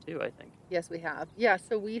time, too, I think. Yes, we have. Yeah,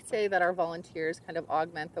 so we say that our volunteers kind of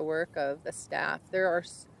augment the work of the staff.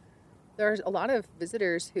 There's a lot of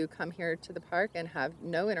visitors who come here to the park and have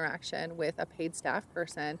no interaction with a paid staff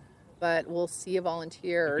person, but will see a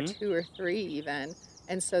volunteer or two or three even.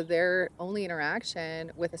 And so their only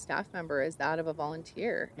interaction with a staff member is that of a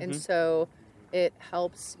volunteer. Mm-hmm. And so it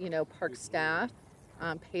helps, park staff,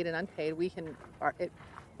 paid and unpaid.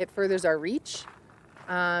 It furthers our reach.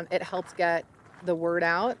 It helps get the word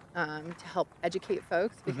out to help educate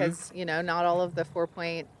folks because, not all of the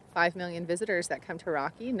 4.5 million visitors that come to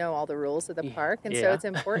Rocky know all the rules of the park. And so it's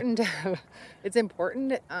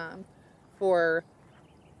important for,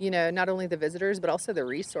 not only the visitors, but also the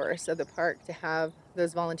resource of the park to have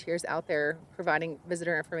those volunteers out there providing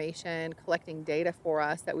visitor information, collecting data for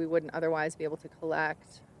us that we wouldn't otherwise be able to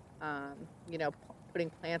collect, putting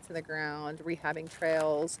plants in the ground, rehabbing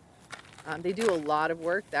trails. They do a lot of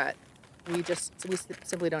work that we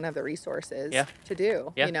simply don't have the resources to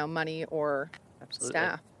do, money or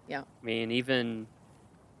staff. Yeah. I mean, even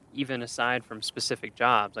even aside from specific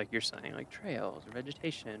jobs, like you're saying, like trails or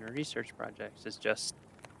vegetation or research projects, is just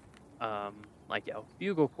like Elk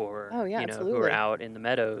Bugle Corps, Oh, yeah, who are absolutely. out in the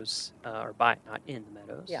meadows, not in the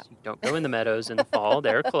meadows. Yeah. You don't go in the meadows in the fall;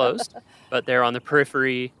 they're closed. But they're on the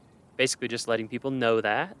periphery, basically just letting people know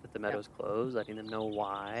that the Yeah. meadow's closed, letting them know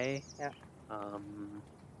why. Yeah. Um,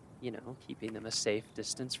 keeping them a safe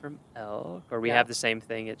distance from elk. Or we Yeah. have the same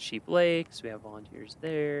thing at Sheep Lakes. We have volunteers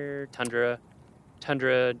there. Tundra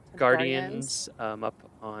Guardians up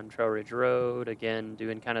on Trail Ridge Road, again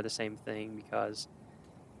doing kind of the same thing because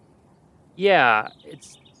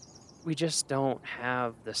we just don't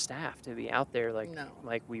have the staff to be out there No.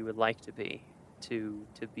 like we would like to be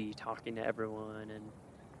talking to everyone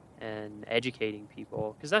and educating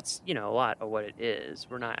people, because that's a lot of what it is.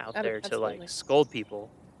 We're not out there to Absolutely. scold people.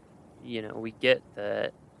 We get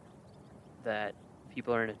that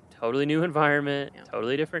people are in a totally new environment, Yeah.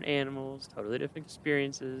 totally different animals, totally different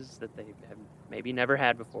experiences that they have maybe never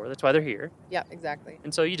had before. That's why they're here. Yeah, exactly.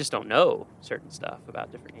 And so you just don't know certain stuff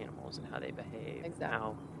about different animals and how they behave, Exactly. and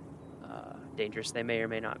how dangerous they may or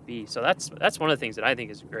may not be. So that's one of the things that I think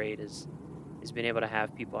is great is being able to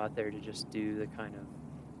have people out there to just do the kind of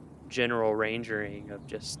general rangering of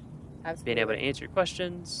just Absolutely. being able to answer your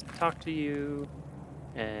questions, talk to you,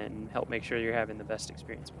 and help make sure you're having the best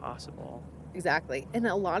experience possible. Exactly. And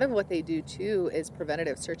a lot of what they do too is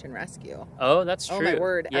preventative search and rescue. Oh, that's true. Oh my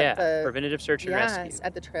word. Yeah, preventative search and rescue. Yes,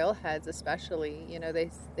 at the trailheads especially.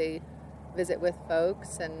 They visit with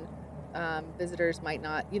folks, and visitors might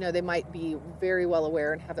not, they might be very well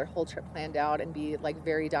aware and have their whole trip planned out and be like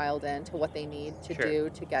very dialed in to what they need to Sure. do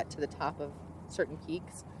to get to the top of certain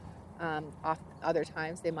peaks. Other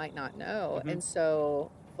times they might not know. Mhm. And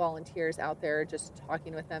so volunteers out there just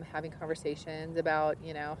talking with them, having conversations about,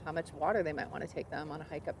 how much water they might want to take them on a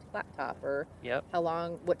hike up to Flat Top, or Yep.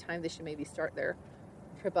 what time they should maybe start their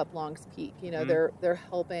trip up Long's Peak. Mhm. They're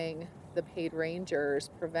helping the paid rangers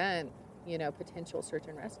prevent, potential search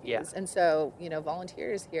and rescues. Yeah. And so,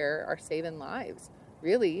 volunteers here are saving lives.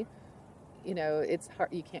 Really, it's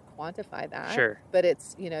hard, you can't quantify that. Sure. But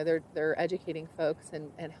it's, they're educating folks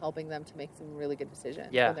and helping them to make some really good decisions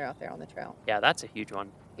Yeah. when they're out there on the trail. Yeah, that's a huge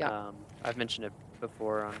one. Yeah. I've mentioned it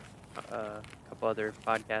before on a couple other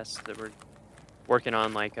podcasts that we're working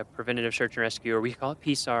on, like a preventative search and rescue, or we call it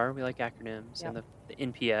PSAR. We like acronyms, and the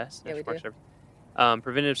NPS. Yeah, we National Park do. Service.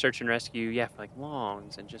 Preventative search and rescue, for like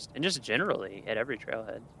longs and just generally at every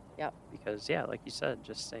trailhead. Yep. Because like you said,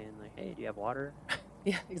 just saying like, hey, do you have water?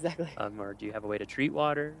 Yeah, exactly. Or do you have a way to treat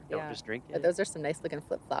water? Don't Yeah. just drink But it. those are some nice looking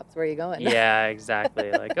flip flops. Where are you going? Yeah,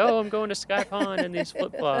 exactly. Like, oh, I'm going to Sky Pond in these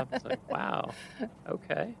flip flops. Like, wow.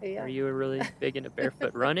 Okay. Yeah. Are you really big into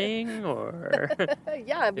barefoot running, or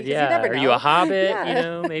Yeah, because you never know. Are you a hobbit?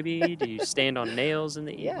 Yeah. Maybe do you stand on nails in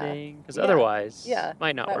the Yeah. evening? Because Yeah. otherwise, Yeah. it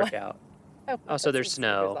might not That work might- out. Oh, Also, put there's some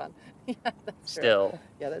sneakers snow. on. Yeah, that's true. Still,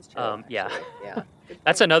 Yeah, that's true. yeah. actually. Yeah. Good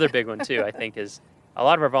that's point. another big one too. I think is a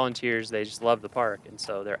lot of our volunteers, they just love the park, and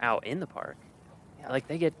so they're out in the park. Yeah. Like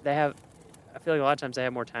they have. I feel like a lot of times they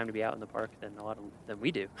have more time to be out in the park than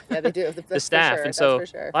we do. Yeah, they do. That's The staff, for sure. and so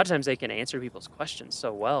that's for sure. a lot of times they can answer people's questions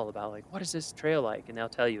so well about like, what is this trail like, and they'll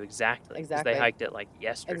tell you exactly. 'Cause Exactly. they hiked it like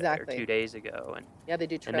yesterday Exactly. or 2 days ago, and Yeah, they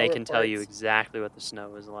do trail they can tell you reports. exactly what the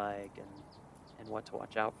snow is like and what to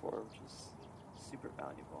watch out for, which is super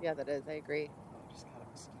valuable. Yeah, that is. I agree. Oh, just got a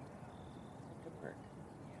mosquito. Good work.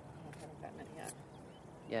 I haven't gotten it yet.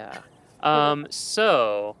 Yeah.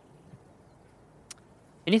 So,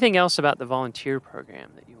 anything else about the volunteer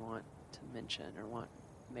program that you want to mention or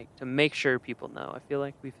make sure people know? I feel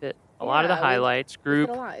like we've hit a lot of the Yeah, we've- highlights. We've Group,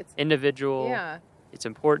 hit a lot. It's, individual. yeah. It's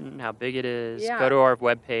important how big it is. Yeah. Go to our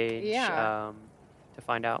webpage Yeah. to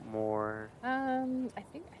find out more. I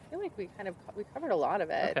feel like we covered a lot of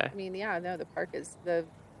it. Okay. I mean, yeah, no, the park is the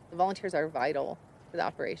volunteers are vital for the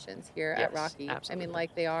operations here at Yes, Rocky. absolutely. I mean,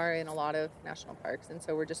 like they are in a lot of national parks, and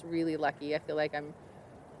so we're just really lucky. I feel like I'm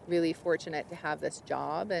really fortunate to have this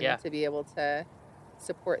job and Yeah. to be able to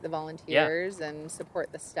support the volunteers and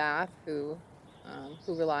support the staff who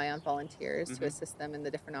rely on volunteers to Mhm. assist them in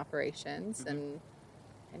the different operations. Mhm. And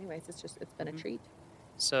anyways, it's been a Mhm. treat.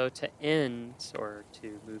 So to end, or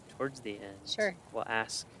to move towards the end, Sure. we'll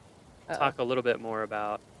Uh-oh. talk a little bit more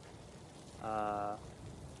about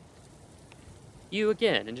you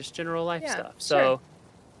again and just general life Yeah, stuff. sure.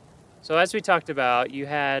 So as we talked about, you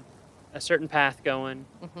had a certain path going.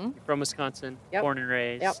 Mm-hmm. You're from Wisconsin, Yep. born and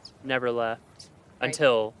raised, Yep. never left Right.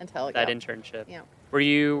 until Until that yeah. internship. Yeah.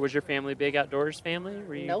 Was your family big outdoors family?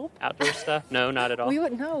 Were you Nope. outdoor stuff? No, not at all. We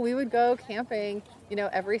would go camping.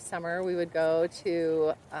 Every summer we would go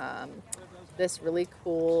to this really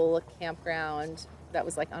cool campground that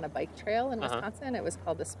was like on a bike trail in Wisconsin. It was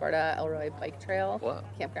called the Sparta Elroy Bike Trail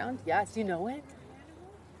Campground. Yes, do you know it?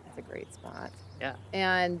 That's a great spot. Yeah.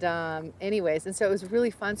 And anyways, and so it was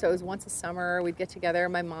really fun. So it was once a summer. We'd get together.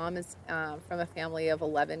 My mom is from a family of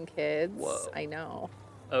 11 kids. Whoa. I know.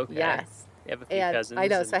 Okay. Yes. You have a few cousins. I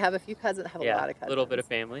know. So I have a few cousins. I have a lot of cousins. A little bit of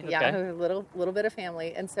family. Okay. Yeah, I have a little bit of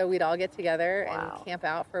family. And so we'd all get together Wow. and camp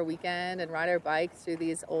out for a weekend and ride our bikes through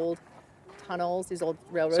these old tunnels, these old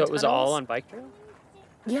railroad tunnels. So it was all tunnels. on bike trail?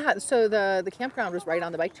 Yeah, so the campground was right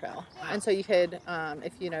on the bike trail. Wow. And so you could,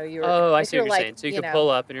 if you know, you were... Oh, I see what you're like, saying. So you could pull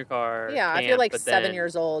up in your car, yeah, camp, if you're like but 7 then...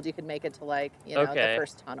 years old, you could make it to like, you know, the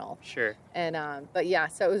first tunnel. Sure. And, but yeah,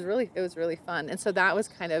 so it was really fun. And so that was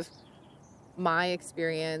kind of my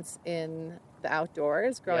experience in the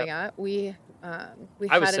outdoors growing up. We I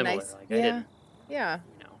had was a similar. nice... Like, I didn't, yeah.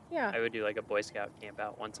 Yeah. I would do like a Boy Scout camp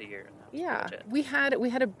out once a year. And that was pretty much it. We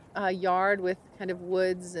had a yard with kind of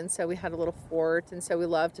woods, and so we had a little fort, and so we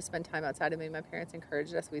loved to spend time outside. I mean, my parents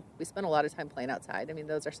encouraged us. We spent a lot of time playing outside. I mean,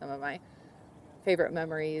 those are some of my favorite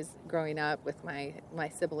memories growing up with my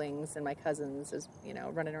siblings and my cousins, is, you know,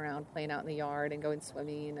 running around playing out in the yard and going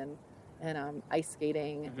swimming and ice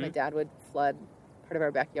skating. My dad would flood part of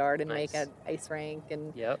our backyard and make an ice rink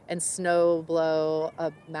and snow blow a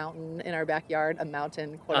mountain in our backyard, a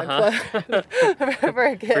mountain, quote unquote, for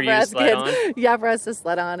us kids. For us to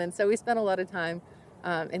sled on. And so we spent a lot of time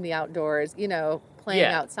in the outdoors, you know, playing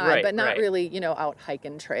outside, but not really, you know, out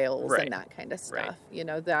hiking trails and that kind of stuff. You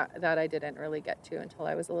know, that I didn't really get to until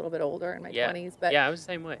I was a little bit older in my 20s. But I was the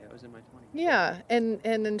same way. I was in my 20s. Yeah, and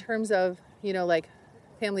in terms of, you know, like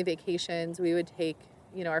family vacations, we would take,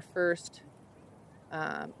 you know, our first...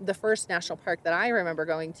 the first national park that I remember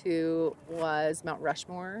going to was Mount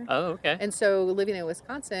Rushmore. Oh, okay. And so living in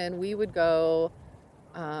Wisconsin, we would go,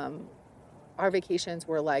 our vacations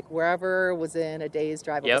were like wherever was in a day's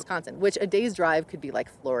drive of Wisconsin, which a day's drive could be like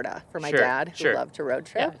Florida for my dad, who loved to road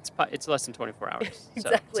trip. Yeah, it's less than 24 hours. Exactly.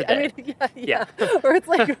 So it's a day. I mean, yeah. Or it's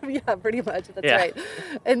like, pretty much. That's right.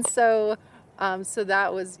 And so... so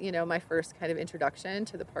that was, you know, my first kind of introduction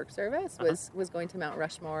to the Park Service was going to Mount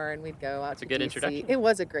Rushmore, and we'd go out to a good DC. Introduction. It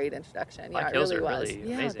was a great introduction. Black it Hills really are was. really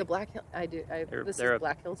yeah, amazing. the Black Hills. This is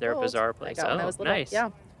Black Hills. They're a bizarre place. I got when I was little. Nice.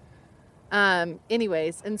 Yeah.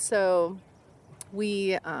 Anyways, and so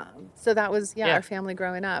we, so that was our family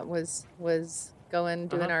growing up was going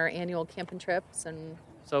doing our annual camping trips and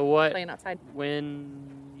playing outside.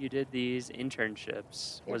 When you did these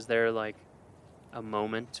internships, was there like a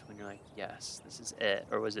moment when you're like, yes, this is it?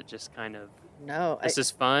 Or was it just kind of, this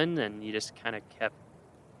is fun, and you just kind of kept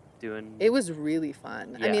doing... It was really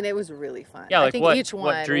fun. I mean, it was really fun. Yeah, like I think each one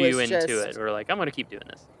what drew you was into it? Or like, I'm going to keep doing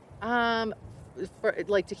this? For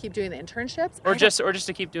like to keep doing the internships? Or just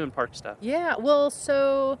to keep doing park stuff? Yeah, well,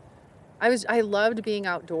 so... I loved being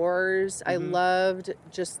outdoors. I loved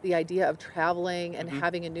just the idea of traveling and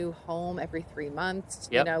having a new home every 3 months.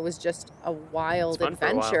 You know, it was just a wild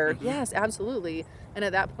adventure. Yes, absolutely. And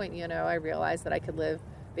at that point, you know, I realized that I could live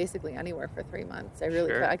basically anywhere for 3 months. I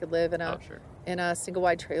really could. I could live in a single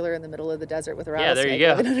wide trailer in the middle of the desert with a rattlesnake.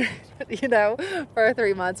 Yeah, there you go. You know, for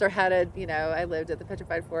 3 months, or I lived at the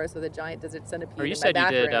Petrified Forest with a giant desert centipede. Or you in said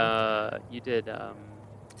my bathroom. you did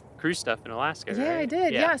cruise stuff in Alaska, Yeah, right? I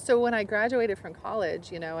did. Yeah. So when I graduated from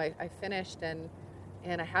college, you know, I finished and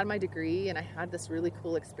I had my degree, and I had this really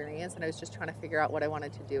cool experience, and I was just trying to figure out what I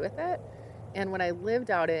wanted to do with it. And when I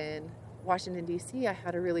lived out in Washington, D.C., I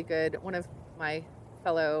had a really good, one of my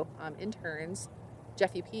fellow interns,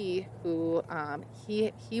 Jeffy P., who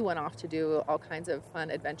he went off to do all kinds of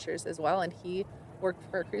fun adventures as well, and he worked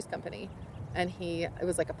for a cruise company, and it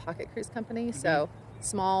was like a pocket cruise company, so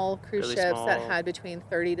small cruise really ships small. that had between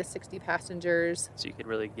 30 to 60 passengers. So you could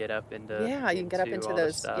really get up into you can get up into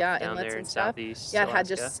those inlets and stuff. Southeast it Alaska. had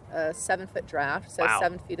just a 7-foot draft, so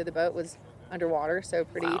 7 feet of the boat was underwater, so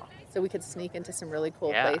pretty. So we could sneak into some really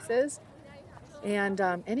cool places. And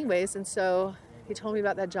anyways, and so he told me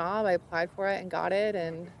about that job. I applied for it and got it,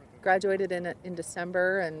 and graduated in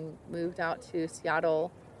December, and moved out to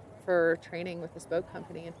Seattle for training with this boat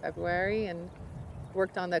company in February, and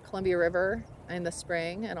worked on the Columbia River in the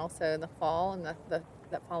spring, and also in the fall, and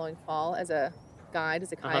that following fall as a guide,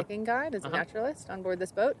 as a kayaking guide, as a naturalist on board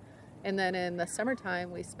this boat. And then in the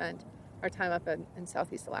summertime, we spent our time up in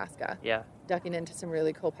Southeast Alaska, ducking into some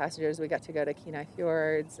really cool passengers. We got to go to Kenai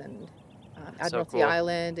Fjords and Admiralty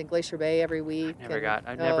Island and Glacier Bay every week.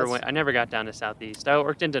 I never got down to Southeast. I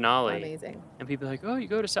worked in Denali. Amazing. And people are like, oh, you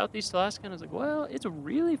go to Southeast Alaska? And I was like, well, it's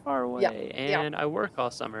really far away. And I work all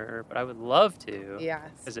summer, but I would love to. Yes.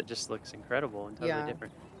 Because it just looks incredible and totally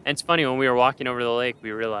different. And it's funny, when we were walking over the lake,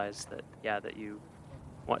 we realized that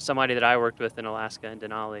somebody that I worked with in Alaska in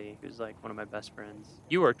Denali, who's like one of my best friends.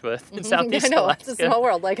 You worked with in I Southeast know, Alaska. it's a small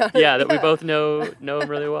world. Like, Yeah, that we both know him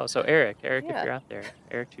really well. So Eric, Yeah. if you're out there,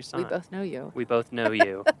 Eric Toussaint. We both know you. We both know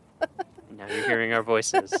you. And now you're hearing our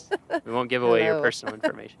voices. We won't give away your Hello. personal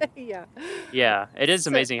information. Yeah. Yeah, it is So-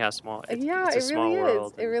 amazing how small. It's a it small really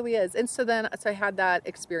world. is. It really is. And so I had that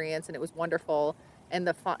experience, and it was wonderful. And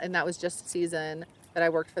that was just a season that I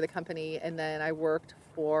worked for the company, and then I worked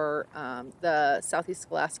for the Southeast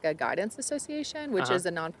Alaska Guidance Association, which is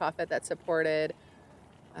a nonprofit that supported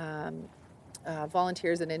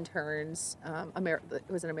volunteers and interns. It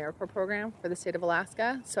was an AmeriCorps program for the state of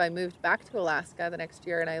Alaska. So I moved back to Alaska the next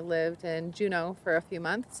year, and I lived in Juneau for a few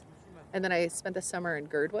months, and then I spent the summer in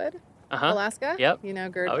Girdwood, Alaska. Yep. You know,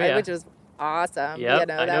 Girdwood, Oh, yeah. which was awesome. Yep, You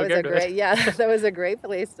know, I that know was Girdwood. that was a great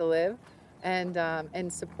place to live.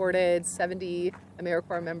 And supported 70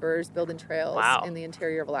 AmeriCorps members building trails Wow. in the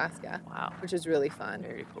interior of Alaska, Wow. which was really fun.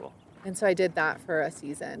 Very cool. And so I did that for a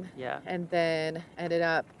season. Yeah. And then ended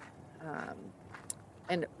up,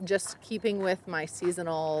 and just keeping with my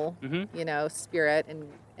seasonal, spirit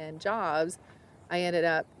and jobs, I ended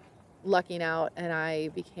up lucking out, and I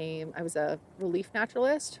was a relief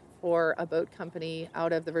naturalist for a boat company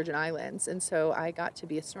out of the Virgin Islands. And so I got to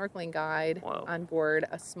be a snorkeling guide Whoa. on board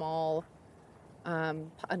a small,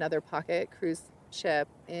 another pocket cruise ship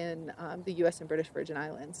in the U.S. and British Virgin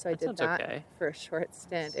Islands. So I did sounds that okay. for a short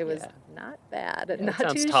stint. It was Yeah. not bad, Yeah, it not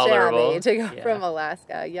sounds too tolerable. shabby to go Yeah. from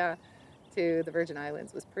Alaska, to the Virgin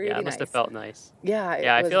Islands. Was pretty Yeah, it nice. must have felt nice. Yeah, it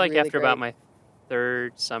Yeah, I was feel like really after about great. my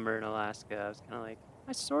third summer in Alaska, I was kind of like,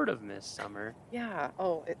 I sort of miss summer. Yeah.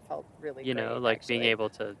 Oh, it felt really You great, know, like being actually. able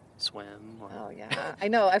to swim. Or, Oh, yeah. I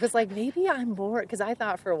know. I was like, maybe I'm bored. Because I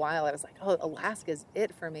thought for a while, I was like, oh, Alaska's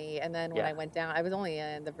it for me. And then when Yeah. I went down, I was only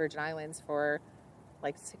in the Virgin Islands for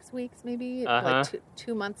like 6 weeks, maybe, Uh-huh. like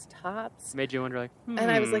 2 months tops. Made you wonder, like, And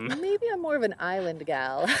I was like, hmm. maybe I'm more of an island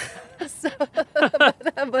gal.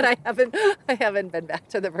 but I haven't been back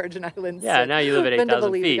to the Virgin Islands. Yeah, since. now you live at Been to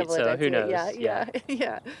 8,000 Belize a feet, couple of so times, who but knows?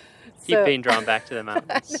 Yeah. Keep So- being drawn back to the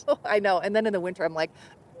mountains. I know. And then in the winter, I'm like,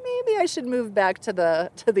 maybe I should move back to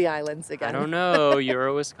the islands again. I don't know. You're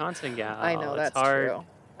a Wisconsin gal. I know, It's that's hard. true.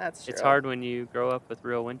 That's true. It's hard when you grow up with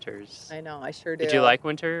real winters. I know, I sure do. Did you like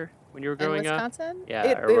winter when you were in growing up? Wisconsin?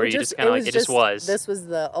 Yeah, or were you just kinda like, it just was? This was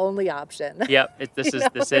the only option. Yep, this You is know,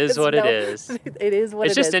 this there's is what it no- is. It is what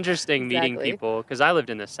It's it just is. interesting meeting Exactly. people because I lived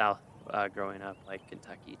in the South growing up, like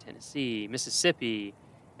Kentucky, Tennessee, Mississippi,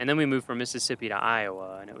 and then we moved from Mississippi to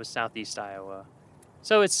Iowa, and it was Southeast Iowa.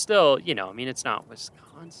 So it's still, it's not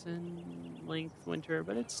Wisconsin length winter,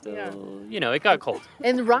 but it's still, it got cold.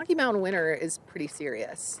 And the Rocky Mountain winter is pretty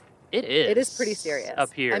serious. It is. It is pretty serious.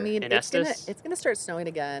 up here. I mean, in it's Estes. gonna start snowing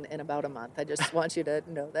again in about a month. I just want you to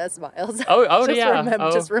know this, Miles. Oh just yeah.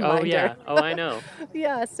 just reminder. Oh yeah. Oh, I know.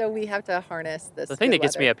 Yeah, so we have to harness this. The thing good that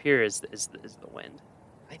gets me weather. up here is the wind.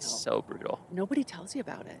 I know. It's so brutal. Nobody tells you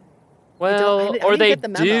about it. Well, I or didn't they get the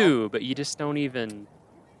memo. do, but you just don't even.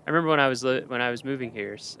 I remember when I was moving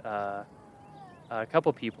here, a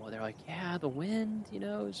couple people they're like, "Yeah, the wind,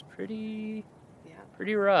 is pretty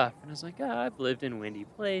rough." And I was like, "Oh, I've lived in windy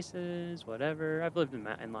places, whatever. I've lived in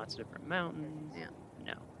lots of different mountains." Yeah.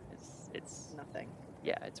 No, it's Nothing.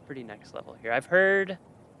 yeah, it's pretty next level here. I've heard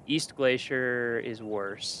East Glacier is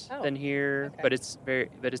worse Oh, than here, okay. but it's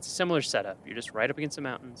a similar setup. You're just right up against the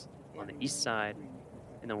mountains on the Yeah. east side,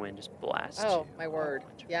 and the wind just blasts. Oh, you my all word.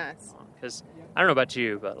 winter Yes. long. Because I don't know about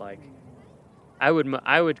you, but like, I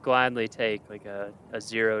would gladly take like a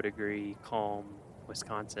 0-degree calm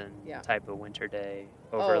Wisconsin Yeah. type of winter day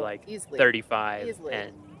over Oh, like easily. 35 Easily.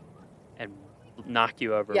 and knock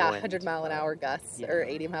you over. Yeah, wind. 100-mile-an-hour gusts or Yeah.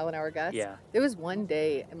 80-mile-an-hour gusts. Yeah. There was one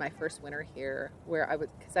day in my first winter here where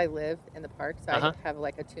because I live in the park, so Uh-huh. I have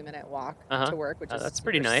like a 2-minute walk Uh-huh. to work, which Oh, is that's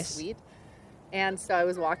pretty super nice. sweet. And so I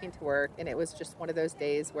was walking to work, and it was just one of those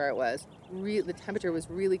days where it was the temperature was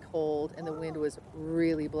really cold and the wind was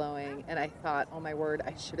really blowing, and I thought, oh my word,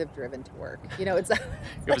 I should have driven to work. It's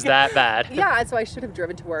It was that bad. yeah, and so I should have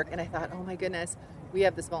driven to work, and I thought, oh my goodness, we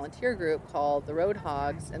have this volunteer group called the Road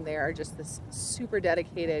Hogs, and they are just this super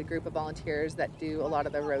dedicated group of volunteers that do a lot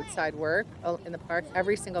of the roadside work in the park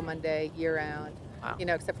every single Monday, year round. Wow.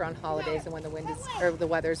 Except for on holidays and when the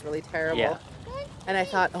weather's really terrible. Yeah. And I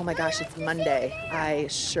thought, oh my gosh, it's Monday. I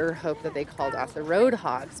sure hope that they called off the Road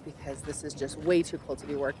Hogs because this is just way too cold to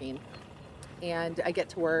be working. And I get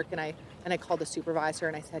to work and I called the supervisor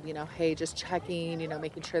and I said, hey, just checking,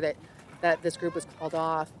 making sure that this group was called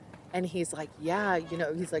off. And he's like, yeah,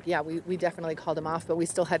 we definitely called them off, but we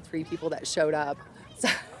still had 3 people that showed up.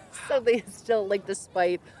 So they still, like,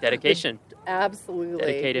 despite Dedication. Absolutely.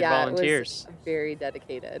 Dedicated volunteers. It was very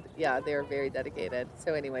dedicated. Yeah, they were very dedicated.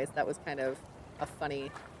 So anyways, that was kind of a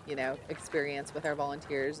funny, experience with our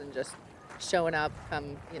volunteers and just showing up I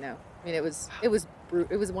mean, it was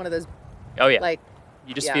one of those, Oh, yeah. like,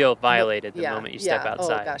 You just feel violated the moment you step yeah.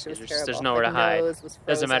 outside. Oh gosh, it was terrible. There's nowhere to hide. Nose was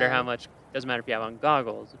Doesn't matter how frozen. much. Doesn't matter if you have on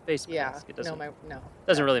goggles, a face mask. It doesn't.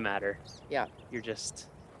 Doesn't really matter. Yeah. You're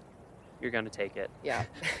gonna take it. Yeah.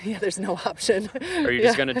 Yeah. There's no option. Or you're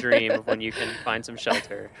just gonna dream of when you can find some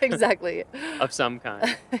shelter. Exactly. Of some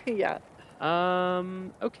kind. Yeah.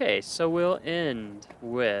 Okay, so we'll end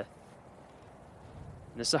with.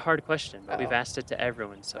 This is a hard question, but we've asked it to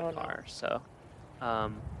everyone so far. So,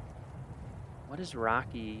 what does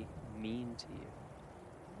Rocky mean to you?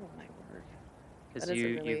 Oh my word! Because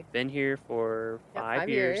you've been here for 5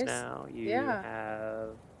 years now. You have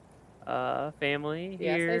a family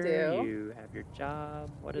here. Yes, I do. You have your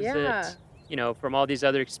job. What is it? From all these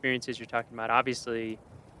other experiences you're talking about, obviously,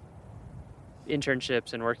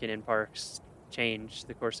 internships and working in parks change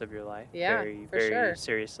the course of your life very, very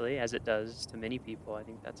seriously, as it does to many people. I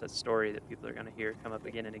think that's a story that people are going to hear come up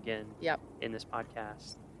again and again in this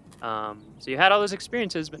podcast. So you had all those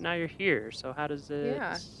experiences, but now you're here. So how does it?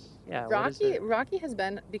 Yeah. Rocky has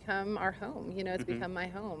become our home. It's become my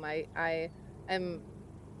home. I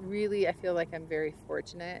feel like I'm very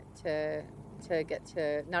fortunate to get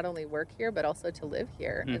to not only work here, but also to live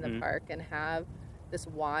here in the park and have this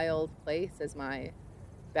wild place as my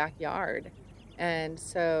backyard. And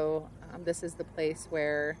so this is the place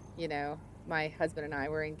where, my husband and I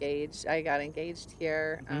were engaged. I got engaged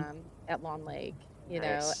here at Lawn Lake,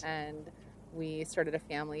 Nice. and we started a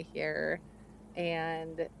family here.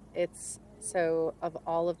 And it's so, of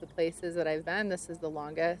all of the places that I've been, this is the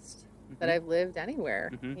longest that I've lived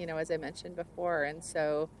anywhere, as I mentioned before. And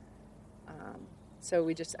so, I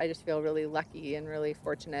just feel really lucky and really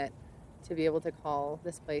fortunate to be able to call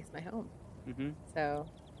this place my home. So.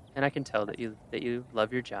 And I can tell that you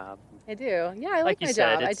love your job. I do. Yeah, I like my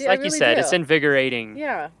said, job. It's, I do. Like I really you said, do. It's invigorating.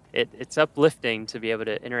 Yeah. It's uplifting to be able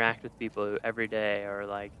to interact with people who every day are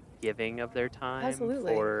like giving of their time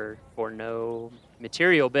Absolutely. for no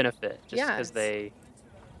material benefit, just because Yes. they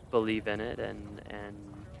believe in it and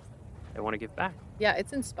they want to give back. Yeah,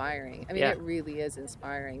 it's inspiring. I mean, it really is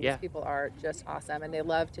inspiring. Yeah. These people are just awesome, and they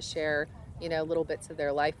love to share, little bits of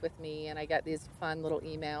their life with me. And I get these fun little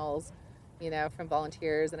emails, from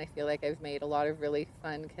volunteers, and I feel like I've made a lot of really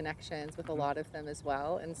fun connections with a lot of them as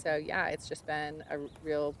well. And so, yeah, it's just been a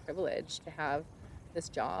real privilege to have this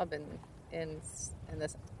job in this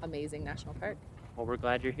amazing national park. Well, we're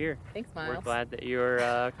glad you're here. Thanks, Miles. We're glad that you're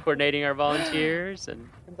coordinating our volunteers, and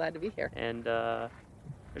I'm glad to be here. And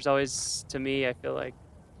there's always, to me, I feel like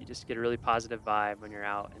you just get a really positive vibe when you're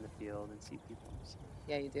out in the field and see people. So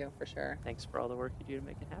yeah, you do, for sure. Thanks for all the work you do to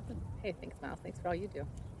make it happen. Hey, thanks, Miles. Thanks for all you do.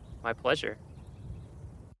 My pleasure.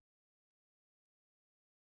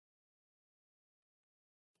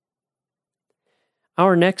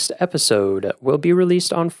 Our next episode will be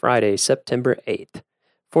released on Friday, September 8th.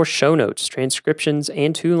 For show notes, transcriptions,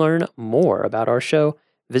 and to learn more about our show,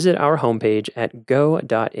 visit our homepage at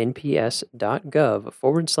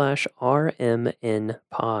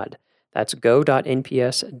go.nps.gov/RMNpod. That's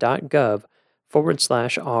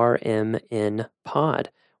go.nps.gov/RMNpod.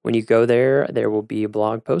 When you go there will be a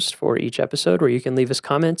blog post for each episode where you can leave us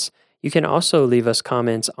comments. You can also leave us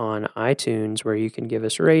comments on iTunes where you can give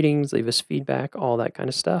us ratings, leave us feedback, all that kind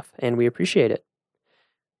of stuff, and we appreciate it.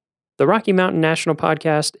 The Rocky Mountain National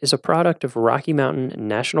Podcast is a product of Rocky Mountain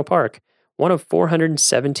National Park, one of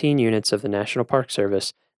 417 units of the National Park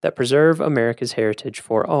Service that preserve America's heritage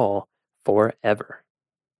for all, forever.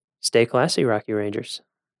 Stay classy, Rocky Rangers.